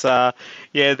debutants,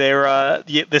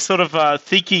 they're sort of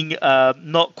thinking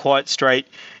not quite straight.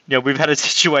 We've had a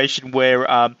situation where,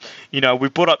 we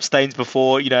brought up Staines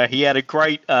before. He had a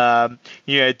great,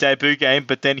 debut game,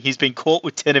 but then he's been caught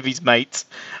with 10 of his mates,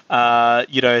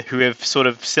 who have sort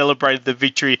of celebrated the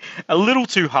victory a little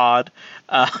too hard.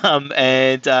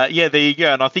 There you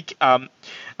go. And I think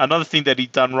another thing that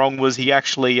he'd done wrong was he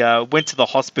actually went to the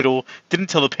hospital, didn't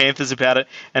tell the Panthers about it,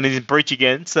 and he's in breach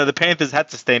again. So the Panthers had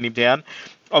to stand him down.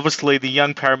 Obviously, the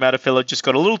young Parramatta fella just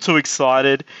got a little too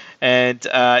excited, and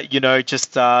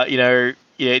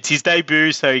it's his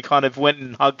debut, so he kind of went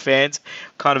and hugged fans.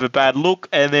 Kind of a bad look.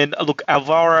 And then look,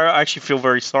 Alvaro, I actually feel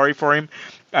very sorry for him.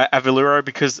 Avalero,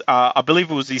 because I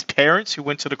believe it was his parents who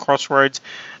went to the Crossroads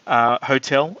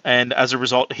hotel, and as a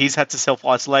result, he's had to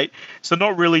self-isolate. So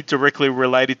not really directly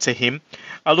related to him.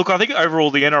 Look, I think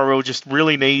overall the NRL just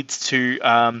really needs to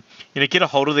get a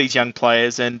hold of these young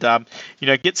players and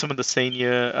get some of the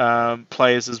senior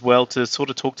players as well to sort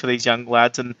of talk to these young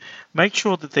lads and make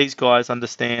sure that these guys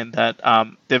understand that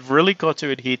they've really got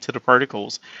to adhere to the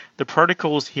protocols. The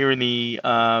protocols here in the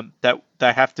that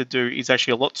they have to do is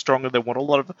actually a lot stronger than what a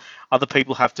lot of other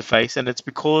people have to face, and it's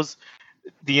because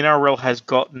the NRL has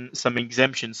gotten some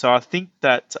exemptions. So I think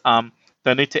that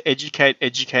they need to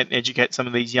educate some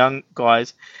of these young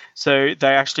guys so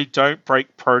they actually don't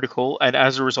break protocol, and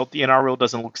as a result, the NRL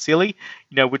doesn't look silly.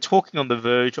 We're talking on the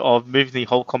verge of moving the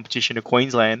whole competition to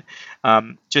Queensland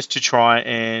just to try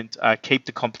and keep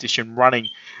the competition running.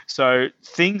 So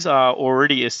things are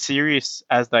already as serious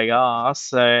as they are,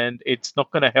 and it's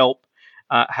not going to help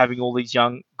having all these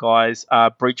young guys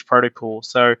breach protocol.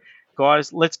 So,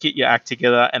 guys, let's get your act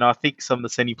together. And I think some of the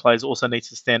senior players also need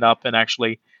to stand up and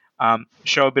actually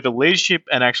show a bit of leadership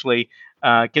and actually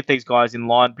get these guys in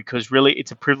line, because really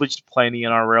it's a privilege to play in the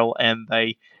NRL, and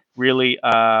they really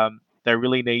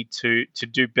need to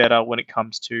do better when it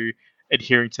comes to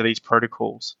adhering to these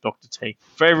protocols, Dr. T,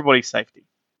 for everybody's safety.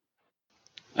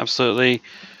 Absolutely.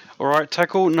 All right,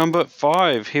 tackle number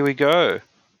 5. Here we go.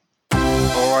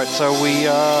 All right, so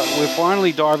we're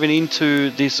finally diving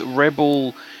into this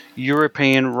Rebel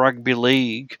European Rugby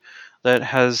League that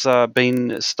has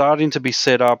been starting to be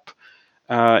set up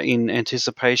in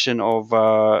anticipation of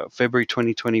February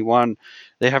 2021.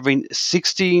 There have been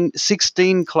 16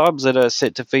 clubs that are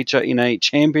set to feature in a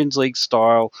Champions League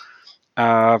style,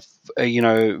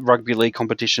 rugby league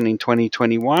competition in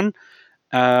 2021.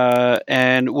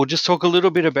 And we'll just talk a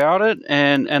little bit about it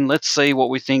and let's see what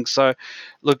we think. So,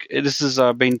 look, this has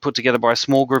been put together by a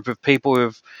small group of people who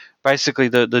have basically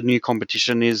the new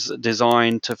competition is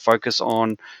designed to focus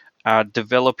on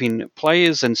developing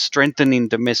players and strengthening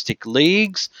domestic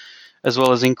leagues, as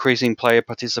well as increasing player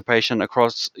participation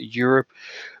across Europe.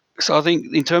 So I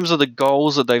think in terms of the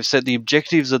goals that they've set, the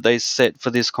objectives that they set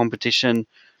for this competition,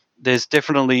 there's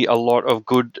definitely a lot of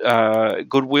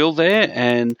goodwill there,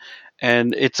 and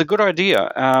it's a good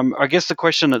idea. I guess the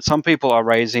question that some people are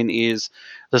raising is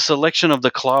the selection of the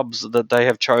clubs that they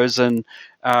have chosen.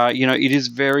 It is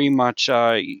very much,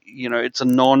 it's a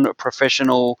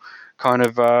non-professional kind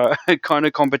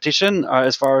of competition,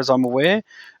 as far as I'm aware.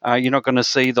 You're not going to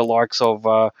see the likes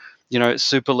of,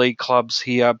 Super League clubs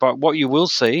here, but what you will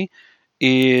see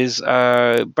is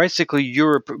basically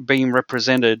Europe being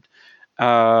represented,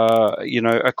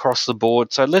 across the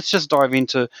board. So let's just dive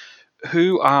into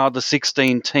who are the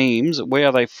 16 teams, where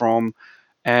are they from,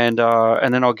 and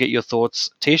then I'll get your thoughts,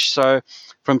 Tish. So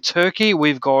from Turkey,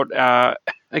 we've got,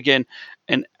 again,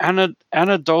 an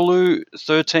Anadolu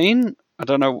 13. I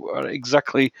don't know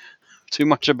exactly too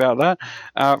much about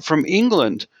that. From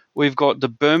England, we've got the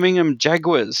Birmingham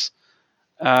Jaguars.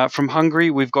 From Hungary,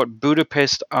 we've got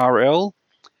Budapest RL.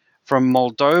 From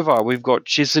Moldova, we've got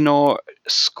Chisinau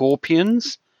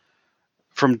Scorpions.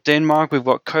 From Denmark, we've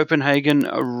got Copenhagen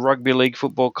Rugby League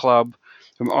Football Club.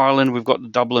 From Ireland, we've got the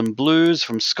Dublin Blues.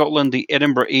 From Scotland, the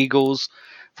Edinburgh Eagles.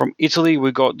 From Italy,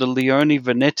 we've got the Leone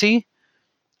Veneti.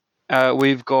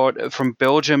 We've got from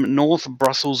Belgium, North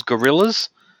Brussels Gorillas.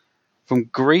 From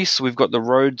Greece, we've got the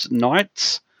Rhodes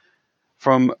Knights.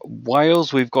 From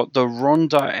Wales, we've got the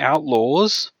Ronda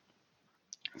Outlaws.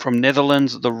 From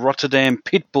Netherlands, the Rotterdam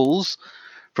Pitbulls.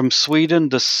 From Sweden,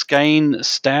 the Skane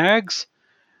Stags.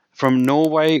 From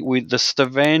Norway, with the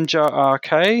Stavanger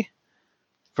RK.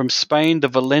 From Spain, the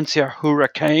Valencia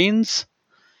Hurricanes.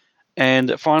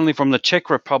 And finally, from the Czech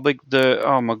Republic,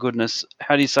 oh my goodness,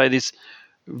 how do you say this?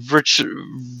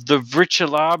 The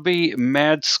Vrichelabi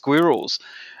Mad Squirrels.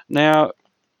 Now,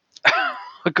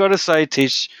 I've got to say,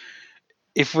 Tish,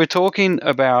 if we're talking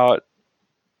about,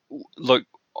 look,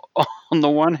 on the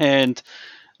one hand,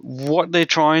 what they're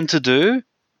trying to do,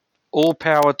 all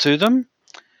power to them.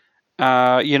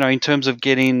 In terms of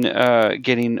getting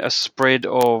a spread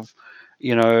of,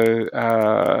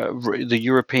 the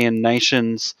European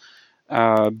nations,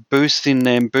 boosting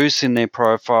their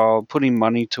profile, putting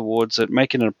money towards it,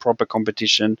 making it a proper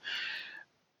competition.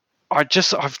 I've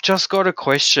just got a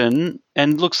question.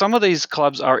 And look, some of these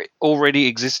clubs are already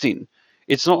existing.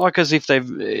 It's not like as if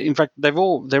they're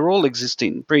all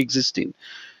existing, pre-existing.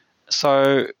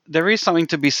 So there is something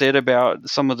to be said about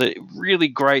some of the really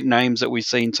great names that we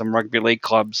see in some rugby league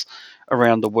clubs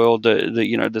around the world.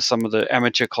 Some of the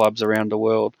amateur clubs around the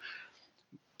world.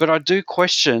 But I do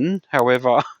question,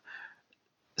 however,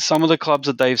 some of the clubs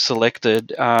that they've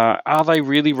selected. Are they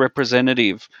really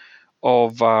representative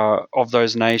of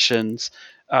those nations?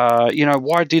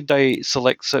 Why did they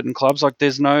select certain clubs? Like,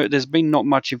 there's been not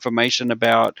much information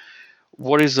about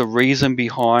what is the reason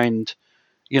behind,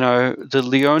 the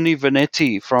Leone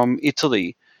Veneti from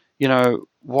Italy.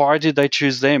 Why did they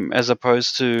choose them as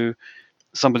opposed to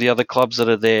some of the other clubs that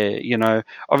are there?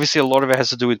 Obviously a lot of it has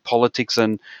to do with politics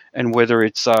and whether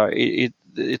it's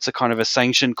it's a kind of a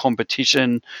sanctioned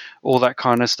competition, all that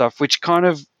kind of stuff, which kind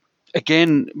of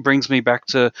again brings me back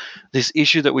to this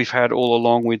issue that we've had all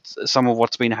along with some of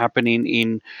what's been happening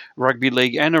in rugby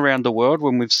league and around the world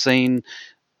when we've seen,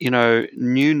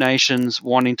 new nations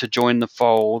wanting to join the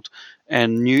fold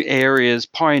and new areas,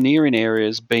 pioneering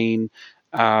areas being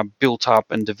built up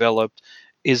and developed,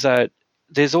 is that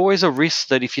there's always a risk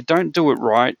that if you don't do it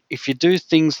right, if you do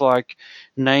things like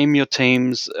name your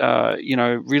teams,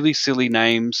 really silly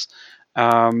names,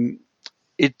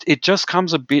 it just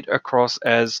comes a bit across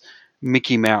as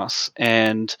Mickey Mouse,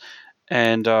 and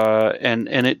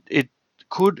it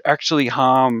could actually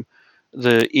harm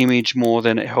the image more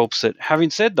than it helps it.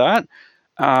 Having said that,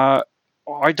 I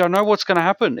don't know what's going to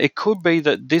happen. It could be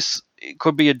that it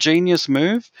could be a genius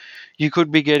move. You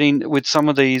could be getting, with some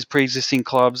of these pre-existing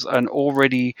clubs, an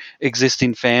already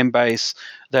existing fan base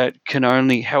that can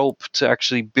only help to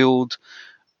actually build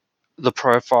the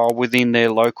profile within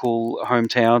their local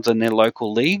hometowns and their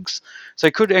local leagues. So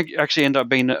it could actually end up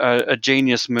being a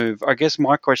genius move. I guess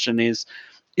my question is,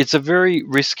 it's a very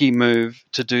risky move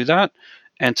to do that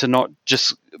and to not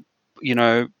just,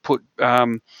 put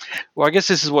well, I guess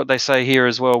this is what they say here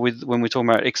as well when we're talking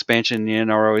about expansion in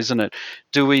the NRL, isn't it?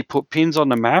 Do we put pins on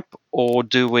the map, or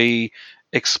do we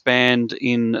expand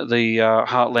in the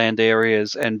heartland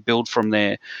areas and build from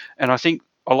there? And I think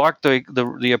I like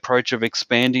the approach of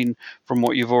expanding from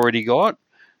what you've already got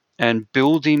and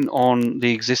building on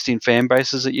the existing fan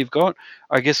bases that you've got.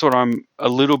 I guess what I'm a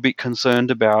little bit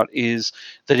concerned about is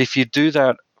that if you do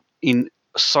that in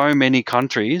so many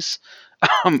countries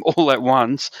all at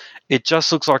once, it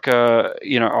just looks like a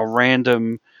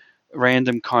random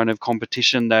kind of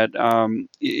competition that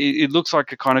it looks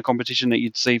like a kind of competition that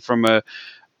you'd see from a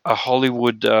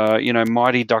Hollywood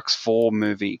Mighty Ducks 4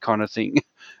 movie kind of thing.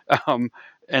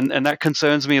 And that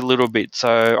concerns me a little bit.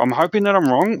 So I'm hoping that I'm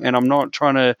wrong, and I'm not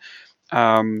trying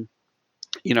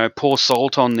to pour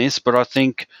salt on this, but I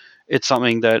think it's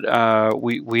something that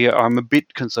I'm a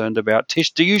bit concerned about.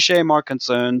 Tish, do you share my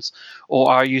concerns, or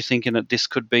are you thinking that this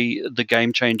could be the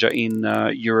game changer in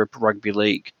Europe Rugby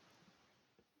League?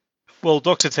 Well,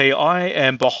 Dr. T, I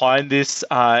am behind this.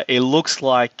 It looks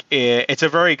like it's a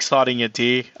very exciting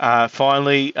idea.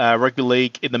 Finally, rugby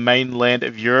league in the mainland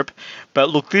of Europe. But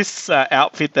look, this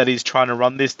outfit that is trying to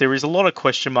run this, there is a lot of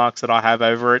question marks that I have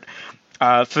over it.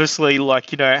 Firstly,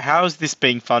 how is this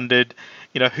being funded?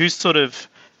 Who's sort of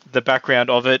the background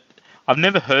of it? I've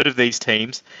never heard of these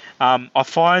teams. I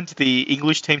find the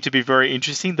English team to be very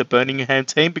interesting, the Birmingham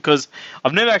team, because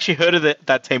I've never actually heard of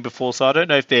that team before, so I don't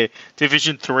know if they're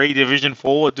Division 3, Division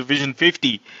 4, or Division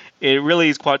 50. It really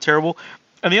is quite terrible.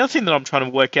 And the other thing that I'm trying to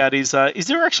work out is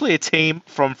there actually a team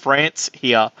from France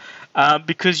here?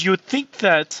 Because you would think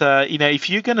that if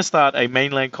you're going to start a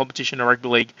mainland competition in rugby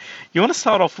league, you want to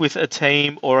start off with a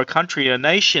team or a country, a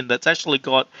nation that's actually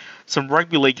got some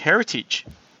rugby league heritage.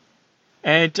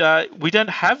 And we don't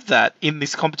have that in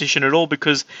this competition at all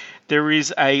because there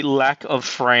is a lack of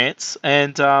France,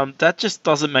 and that just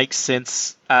doesn't make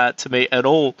sense to me at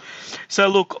all. So,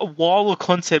 look, while the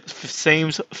concept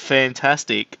seems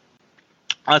fantastic,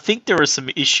 I think there are some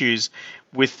issues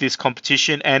with this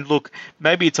competition. And look,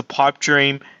 maybe it's a pipe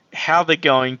dream. How they're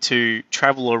going to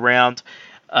travel around,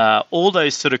 all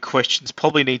those sort of questions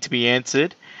probably need to be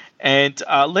answered. And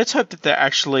let's hope that they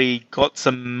actually got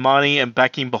some money and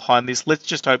backing behind this. Let's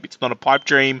just hope it's not a pipe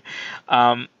dream.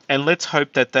 And let's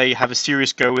hope that they have a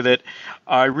serious go with it.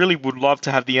 I really would love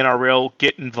to have the NRL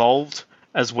get involved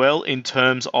as well in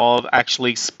terms of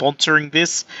actually sponsoring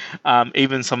this.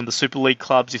 Even some of the Super League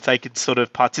clubs, if they could sort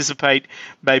of participate,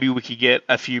 maybe we could get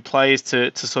a few players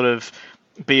to sort of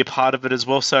be a part of it as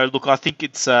well. So look, I think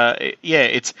it's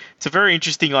it's a very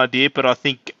interesting idea, but I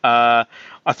think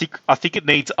it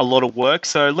needs a lot of work.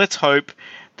 So let's hope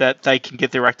that they can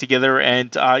get their act together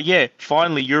and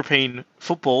finally European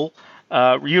football,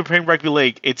 European Rugby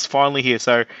League, it's finally here.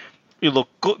 So you look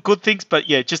good things, but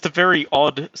yeah, just a very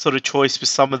odd sort of choice for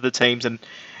some of the teams, and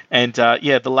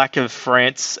the lack of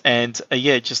France and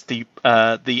just the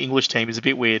English team is a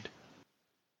bit weird.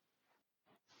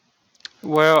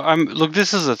 Well, look,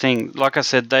 this is the thing. Like I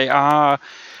said, they are.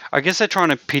 I guess they're trying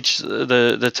to pitch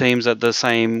the teams at the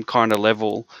same kind of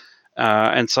level,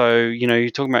 and so you're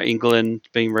talking about England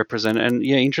being represented, and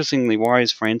yeah, interestingly, why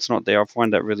is France not there? I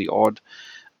find that really odd.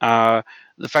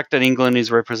 The fact that England is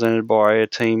represented by a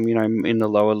team, in the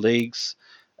lower leagues,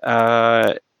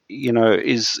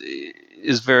 is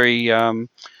very.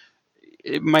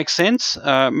 It makes sense.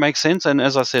 And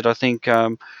as I said, I think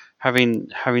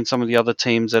having some of the other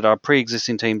teams that are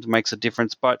pre-existing teams makes a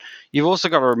difference. But you've also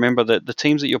got to remember that the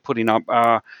teams that you're putting up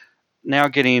are now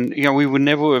getting. We would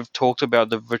never have talked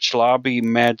about the Vrclavi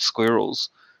Mad Squirrels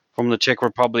from the Czech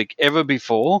Republic ever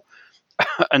before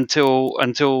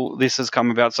until this has come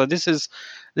about. So this is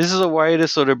a way to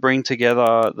sort of bring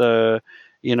together the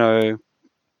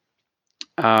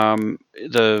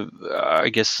I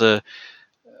guess the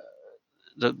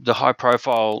high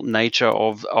profile nature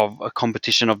of a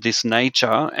competition of this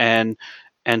nature, and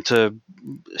to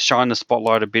shine the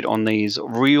spotlight a bit on these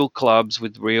real clubs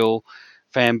with real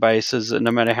fan bases,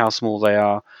 no matter how small they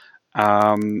are.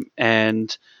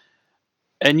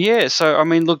 So I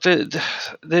mean, look,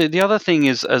 the other thing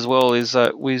is as well is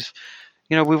that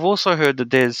we've also heard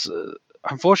that there's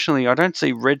unfortunately I don't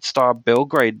see Red Star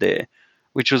Belgrade there,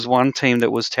 which was one team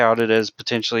that was touted as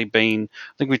potentially being.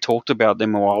 I think we talked about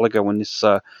them a while ago when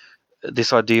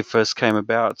this idea first came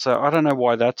about. So I don't know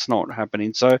why that's not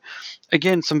happening. So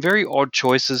again, some very odd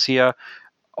choices here.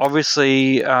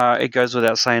 Obviously, it goes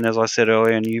without saying, as I said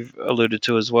earlier, and you've alluded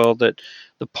to as well, that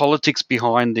the politics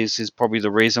behind this is probably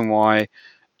the reason why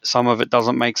some of it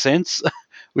doesn't make sense,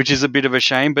 which is a bit of a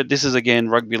shame. But this is, again,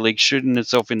 rugby league shooting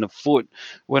itself in the foot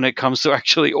when it comes to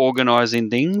actually organising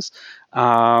things.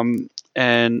 And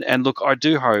look, I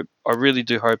really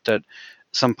do hope that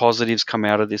some positives come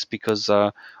out of this, because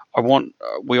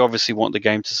we obviously want the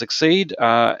game to succeed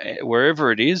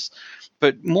wherever it is.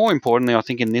 But more importantly, I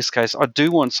think in this case, I do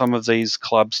want some of these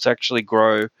clubs to actually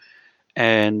grow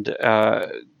and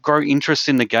grow interest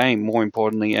in the game. More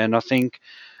importantly, and I think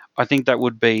that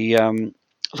would be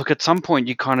look. At some point,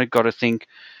 you kind of got to think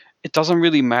it doesn't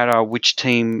really matter which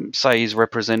team, say, is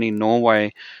representing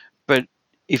Norway, but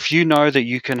if you know that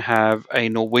you can have a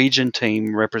Norwegian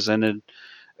team representative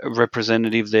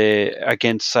there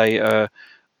against, say,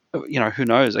 who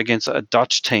knows, against a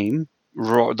Dutch team,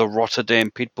 the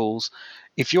Rotterdam Pitbulls.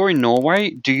 If you're in Norway,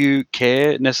 do you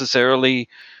care necessarily,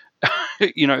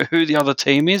 who the other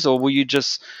team is, or will you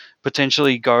just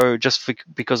potentially go just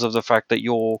because of the fact that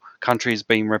your country is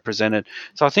being represented?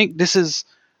 So I think this is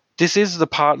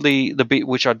the bit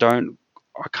which I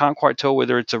can't quite tell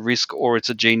whether it's a risk or it's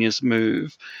a genius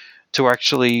move to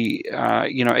actually,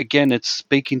 again, it's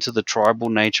speaking to the tribal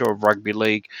nature of rugby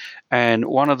league. And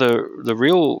one of the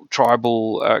real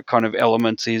tribal kind of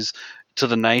elements is to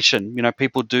the nation.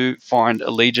 People do find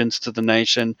allegiance to the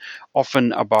nation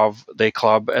often above their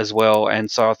club as well. And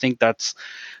so I think that's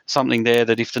something there,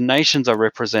 that if the nations are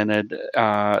represented,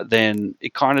 then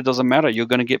it kind of doesn't matter. You're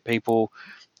going to get people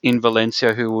in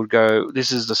Valencia who would go,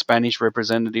 this is the Spanish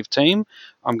representative team,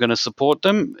 I'm going to support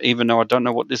them, even though I don't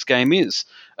know what this game is,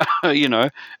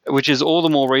 which is all the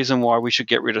more reason why we should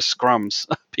get rid of scrums.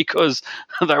 because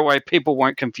that way people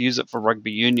won't confuse it for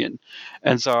rugby union.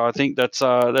 And so I think that's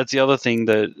the other thing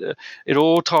that it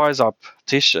all ties up,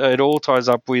 Tish. It all ties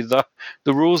up with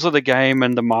the rules of the game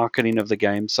and the marketing of the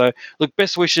game. So look,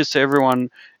 best wishes to everyone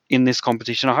in this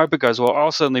competition. I hope it goes well.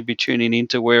 I'll certainly be tuning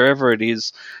into wherever it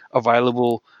is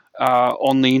available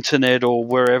on the internet or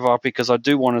wherever, because I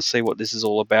do want to see what this is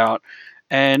all about.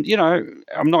 And,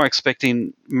 I'm not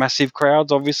expecting massive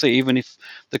crowds, obviously, even if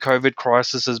the COVID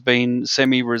crisis has been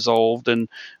semi-resolved and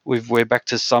we're back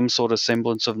to some sort of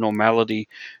semblance of normality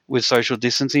with social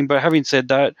distancing. But having said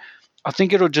that, I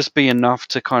think it'll just be enough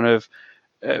to kind of,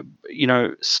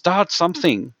 start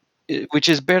something, which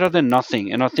is better than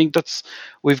nothing. And I think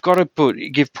we've got to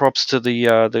give props to the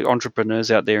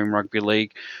entrepreneurs out there in rugby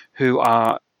league who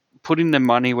are putting their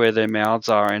money where their mouths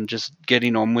are and just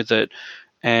getting on with it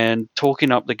and talking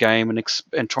up the game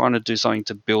and trying to do something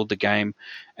to build the game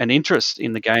and interest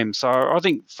in the game. So I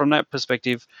think from that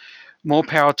perspective, more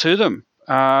power to them.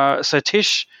 So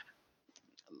Tish,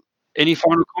 any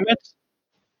final comments?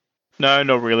 No,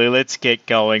 not really. Let's get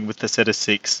going with the set of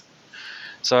 6.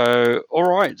 So, all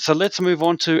right. So let's move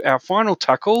on to our final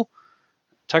tackle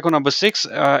number 6,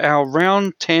 our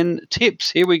round 10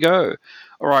 tips. Here we go.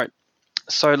 All right.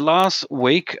 So last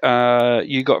week,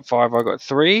 you got 5, I got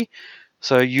 3.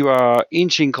 So you are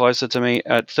inching closer to me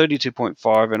at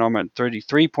 32.5 and I'm at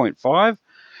 33.5.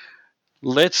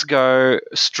 Let's go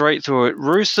straight through it.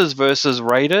 Roosters versus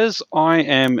Raiders. I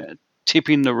am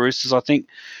tipping the Roosters. I think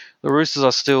the Roosters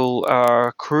are still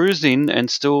cruising and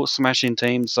still smashing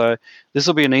teams. So this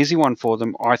will be an easy one for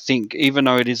them, I think, even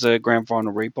though it is a grand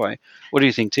final replay. What do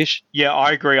you think, Tish? Yeah,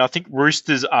 I agree. I think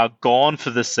Roosters are gone for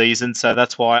the season, so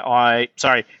that's why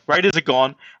Raiders are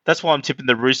gone. That's why I'm tipping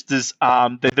the Roosters.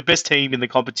 They're the best team in the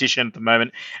competition at the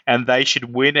moment, and they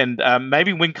should win and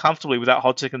maybe win comfortably without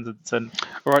Hodgkinson.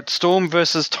 All right, Storm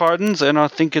versus Titans, and I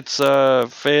think it's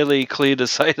fairly clear to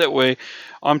say that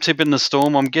I'm tipping the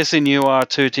Storm. I'm guessing you are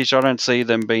too, Tish. I don't see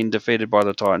them being defeated by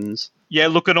the Titans. Yeah,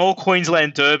 look, an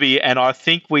all-Queensland derby, and I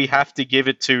think we have to give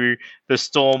it to the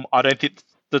Storm. I don't think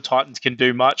the Titans can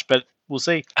do much, but we'll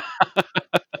see.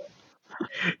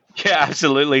 Yeah,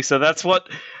 absolutely. So that's what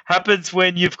happens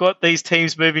when you've got these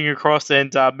teams moving across,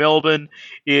 and Melbourne,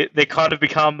 they kind of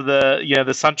become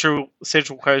the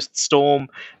Central Coast Storm,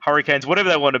 Hurricanes, whatever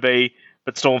they want to be.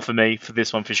 But Storm for me for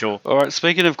this one for sure. All right,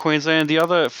 speaking of Queensland, the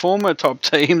other former top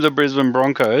team, the Brisbane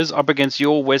Broncos, up against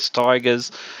your West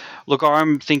Tigers. Look,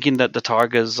 I'm thinking that the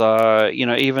Tigers,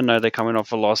 even though they're coming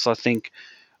off a loss, I think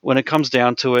when it comes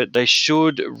down to it, they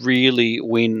should really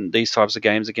win these types of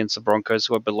games against the Broncos,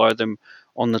 who are below them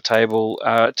on the table.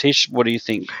 Tish, what do you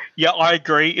think? Yeah, I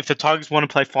agree. If the Tigers want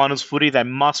to play finals footy, they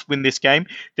must win this game.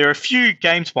 They're a few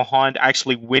games behind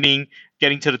actually winning,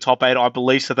 getting to the top 8, I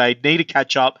believe, so they need to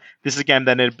catch up. This is a game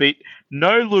they need to beat.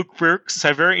 No Luke Brooks,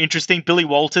 so very interesting. Billy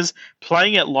Walters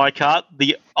playing at Leichhardt,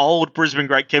 the old Brisbane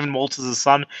great Kevin Walters'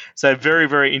 son, so very,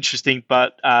 very interesting,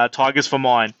 but Tigers for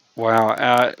mine.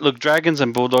 Wow. Look, Dragons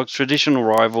and Bulldogs, traditional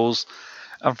rivals.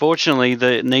 Unfortunately,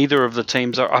 neither of the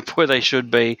teams are up where they should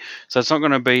be, so it's not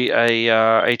going to be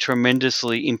a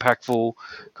tremendously impactful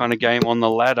kind of game on the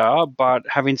ladder. But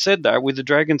having said that, with the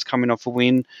Dragons coming off a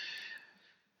win,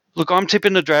 look, I'm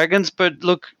tipping the Dragons, but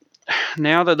look,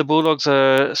 now that the Bulldogs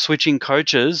are switching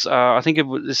coaches, I think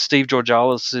Steve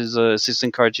Georgalis'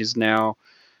 assistant coach is now,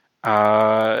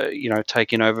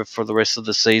 taking over for the rest of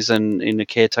the season in a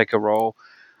caretaker role.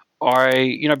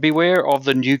 Beware of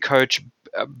the new coach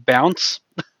bounce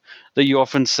that you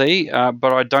often see,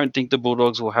 but I don't think the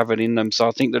Bulldogs will have it in them, so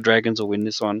I think the Dragons will win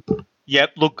this one.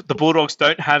 Yep, look, the Bulldogs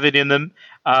don't have it in them,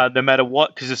 no matter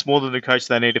what, because it's more than the coach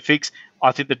they need to fix.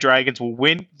 I think the Dragons will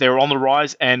win. They're on the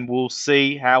rise, and we'll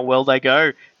see how well they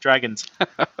go. Dragons.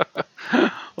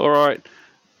 All right.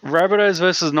 Rabbitohs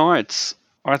versus Knights.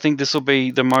 I think this will be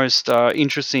the most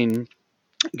interesting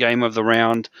game of the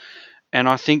round, and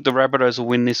I think the Rabbitohs will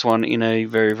win this one in a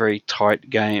very, very tight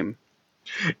game.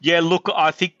 Yeah, look,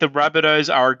 I think the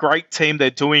Rabbitohs are a great team.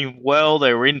 They're doing well.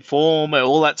 They're in form and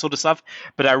all that sort of stuff.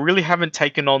 But I really haven't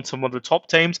taken on some of the top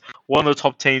teams. One of the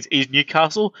top teams is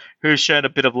Newcastle, who has shown a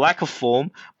bit of lack of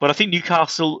form. But I think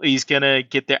Newcastle is going to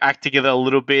get their act together a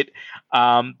little bit.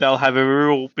 They'll have a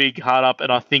real big heart up.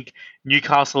 And I think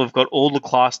Newcastle have got all the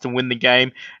class to win the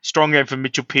game. Strong game for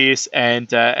Mitchell Pearce and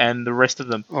the rest of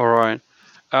them. All right.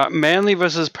 Manly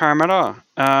versus Parramatta.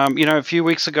 A few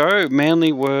weeks ago,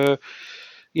 Manly were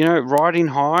riding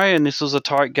high, and this was a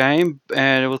tight game,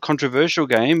 and it was a controversial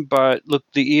game. But look,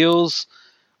 the Eels,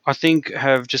 I think,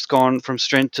 have just gone from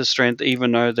strength to strength,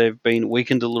 even though they've been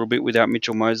weakened a little bit without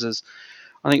Mitchell Moses.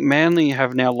 I think Manly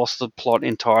have now lost the plot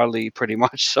entirely, pretty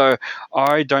much. So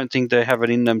I don't think they have it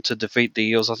in them to defeat the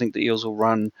Eels. I think the Eels will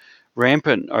run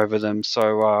rampant over them.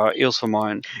 So Eels for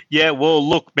mine. Yeah, well,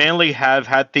 look, Manly have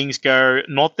had things go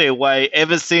not their way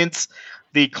ever since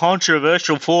the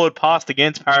controversial forward pass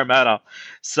against Parramatta.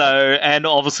 So, and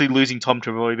obviously losing Tom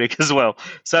Trbojevic as well.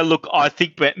 So, look, I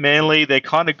think Manly, they're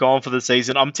kind of gone for the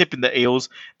season. I'm tipping the Eels.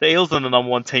 The Eels are the number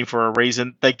one team for a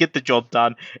reason. They get the job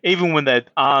done. Even when they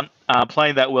aren't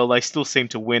playing that well, they still seem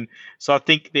to win. So I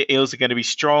think the Eels are going to be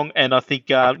strong. And I think,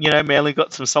 Manly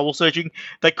got some soul searching.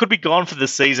 They could be gone for the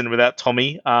season without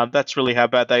Tommy. That's really how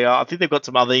bad they are. I think they've got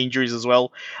some other injuries as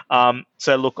well.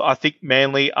 So, look, I think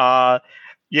Manly are...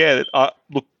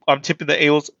 look, I'm tipping the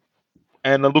Eels,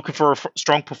 and I'm looking for a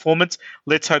strong performance.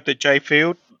 Let's hope that Jay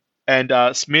Field and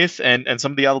Smith and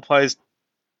some of the other players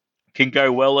can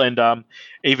go well, and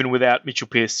even without Mitchell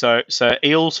Pearce. So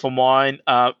Eels for mine,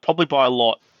 probably by a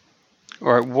lot.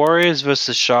 All right, Warriors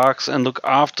versus Sharks, and look,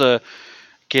 after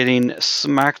getting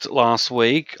smacked last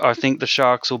week, I think the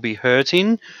Sharks will be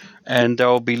hurting, and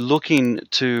they'll be looking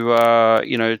to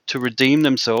to redeem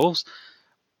themselves.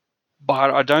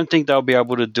 But I don't think they'll be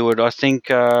able to do it. I think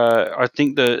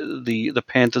the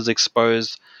Panthers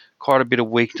exposed quite a bit of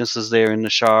weaknesses there in the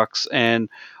Sharks, and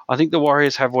I think the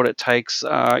Warriors have what it takes.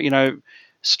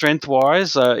 Strength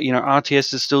wise,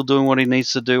 RTS is still doing what he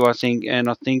needs to do. I think, and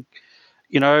I think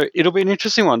it'll be an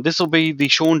interesting one. This will be the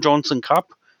Sean Johnson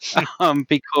Cup,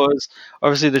 because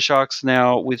obviously the Sharks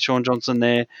now with Sean Johnson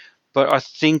there. But I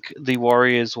think the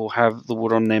Warriors will have the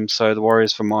wood on them, so the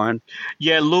Warriors for mine.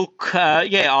 Yeah, look,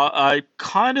 I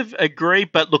kind of agree,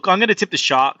 but look, I'm going to tip the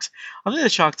Sharks. I think the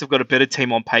Sharks have got a better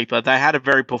team on paper. They had a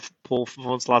very poor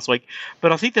performance last week,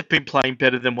 but I think they've been playing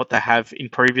better than what they have in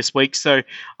previous weeks. So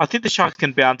I think the Sharks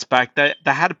can bounce back. They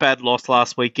had a bad loss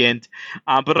last weekend,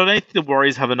 but I don't think the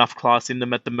Warriors have enough class in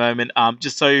them at the moment.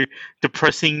 Just so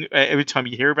depressing every time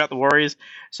you hear about the Warriors.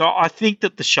 So I think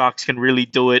that the Sharks can really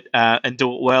do it and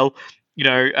do it well.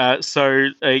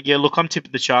 Look, I'm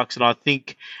tipping the Sharks, and I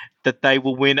think that they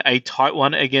will win a tight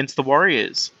one against the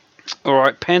Warriors. All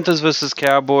right, Panthers versus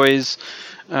Cowboys,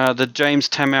 the James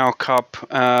Tamau Cup.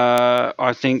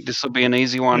 I think this will be an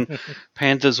easy one.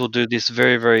 Panthers will do this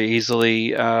very, very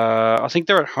easily. I think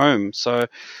they're at home, so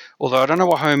although I don't know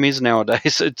what home is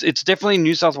nowadays, it's definitely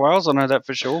New South Wales. I know that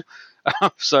for sure.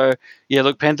 So yeah,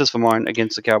 look, Panthers for mine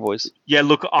against the Cowboys. Yeah,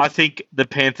 look, I think the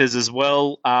Panthers as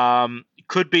well.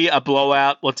 Could be a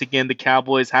blowout. Once again, the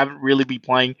Cowboys haven't really been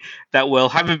playing that well,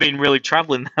 haven't been really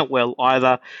traveling that well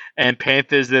either. And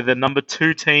Panthers, they're the number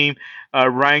 2 team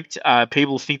ranked.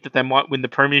 People think that they might win the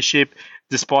premiership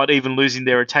despite even losing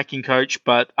their attacking coach.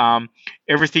 But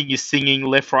everything is singing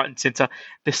left, right, and centre.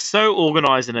 They're so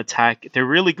organised in attack. They're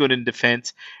really good in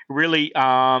defence. Really,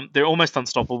 they're almost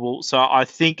unstoppable. So I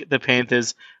think the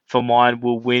Panthers, for mine,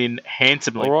 will win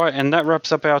handsomely. All right, and that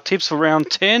wraps up our tips for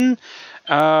round 10.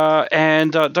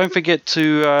 And don't forget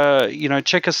to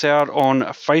check us out on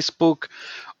Facebook,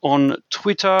 on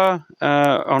Twitter,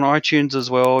 on iTunes as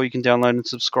well. You can download and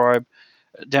subscribe.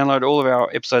 Download all of our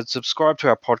episodes, subscribe to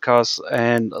our podcast,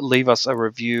 and leave us a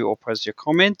review or post your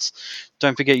comments.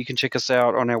 Don't forget you can check us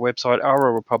out on our website,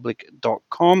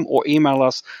 rlrepublic.com, or email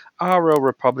us,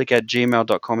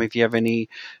 rlrepublic@gmail.com, if you have any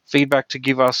feedback to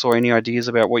give us or any ideas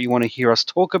about what you want to hear us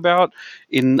talk about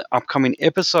in upcoming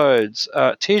episodes.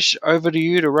 Tish, over to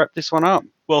you to wrap this one up.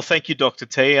 Well, thank you, Dr.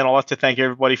 T, and I'd like to thank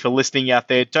everybody for listening out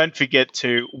there. Don't forget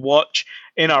to watch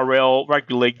NRL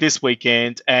Rugby League this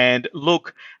weekend. And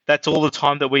look, that's all the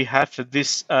time that we have for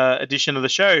this edition of the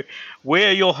show.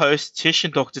 We're your hosts, Tish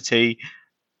and Dr. T.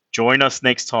 Join us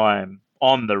next time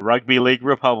on the Rugby League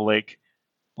Republic.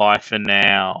 Bye for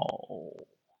now.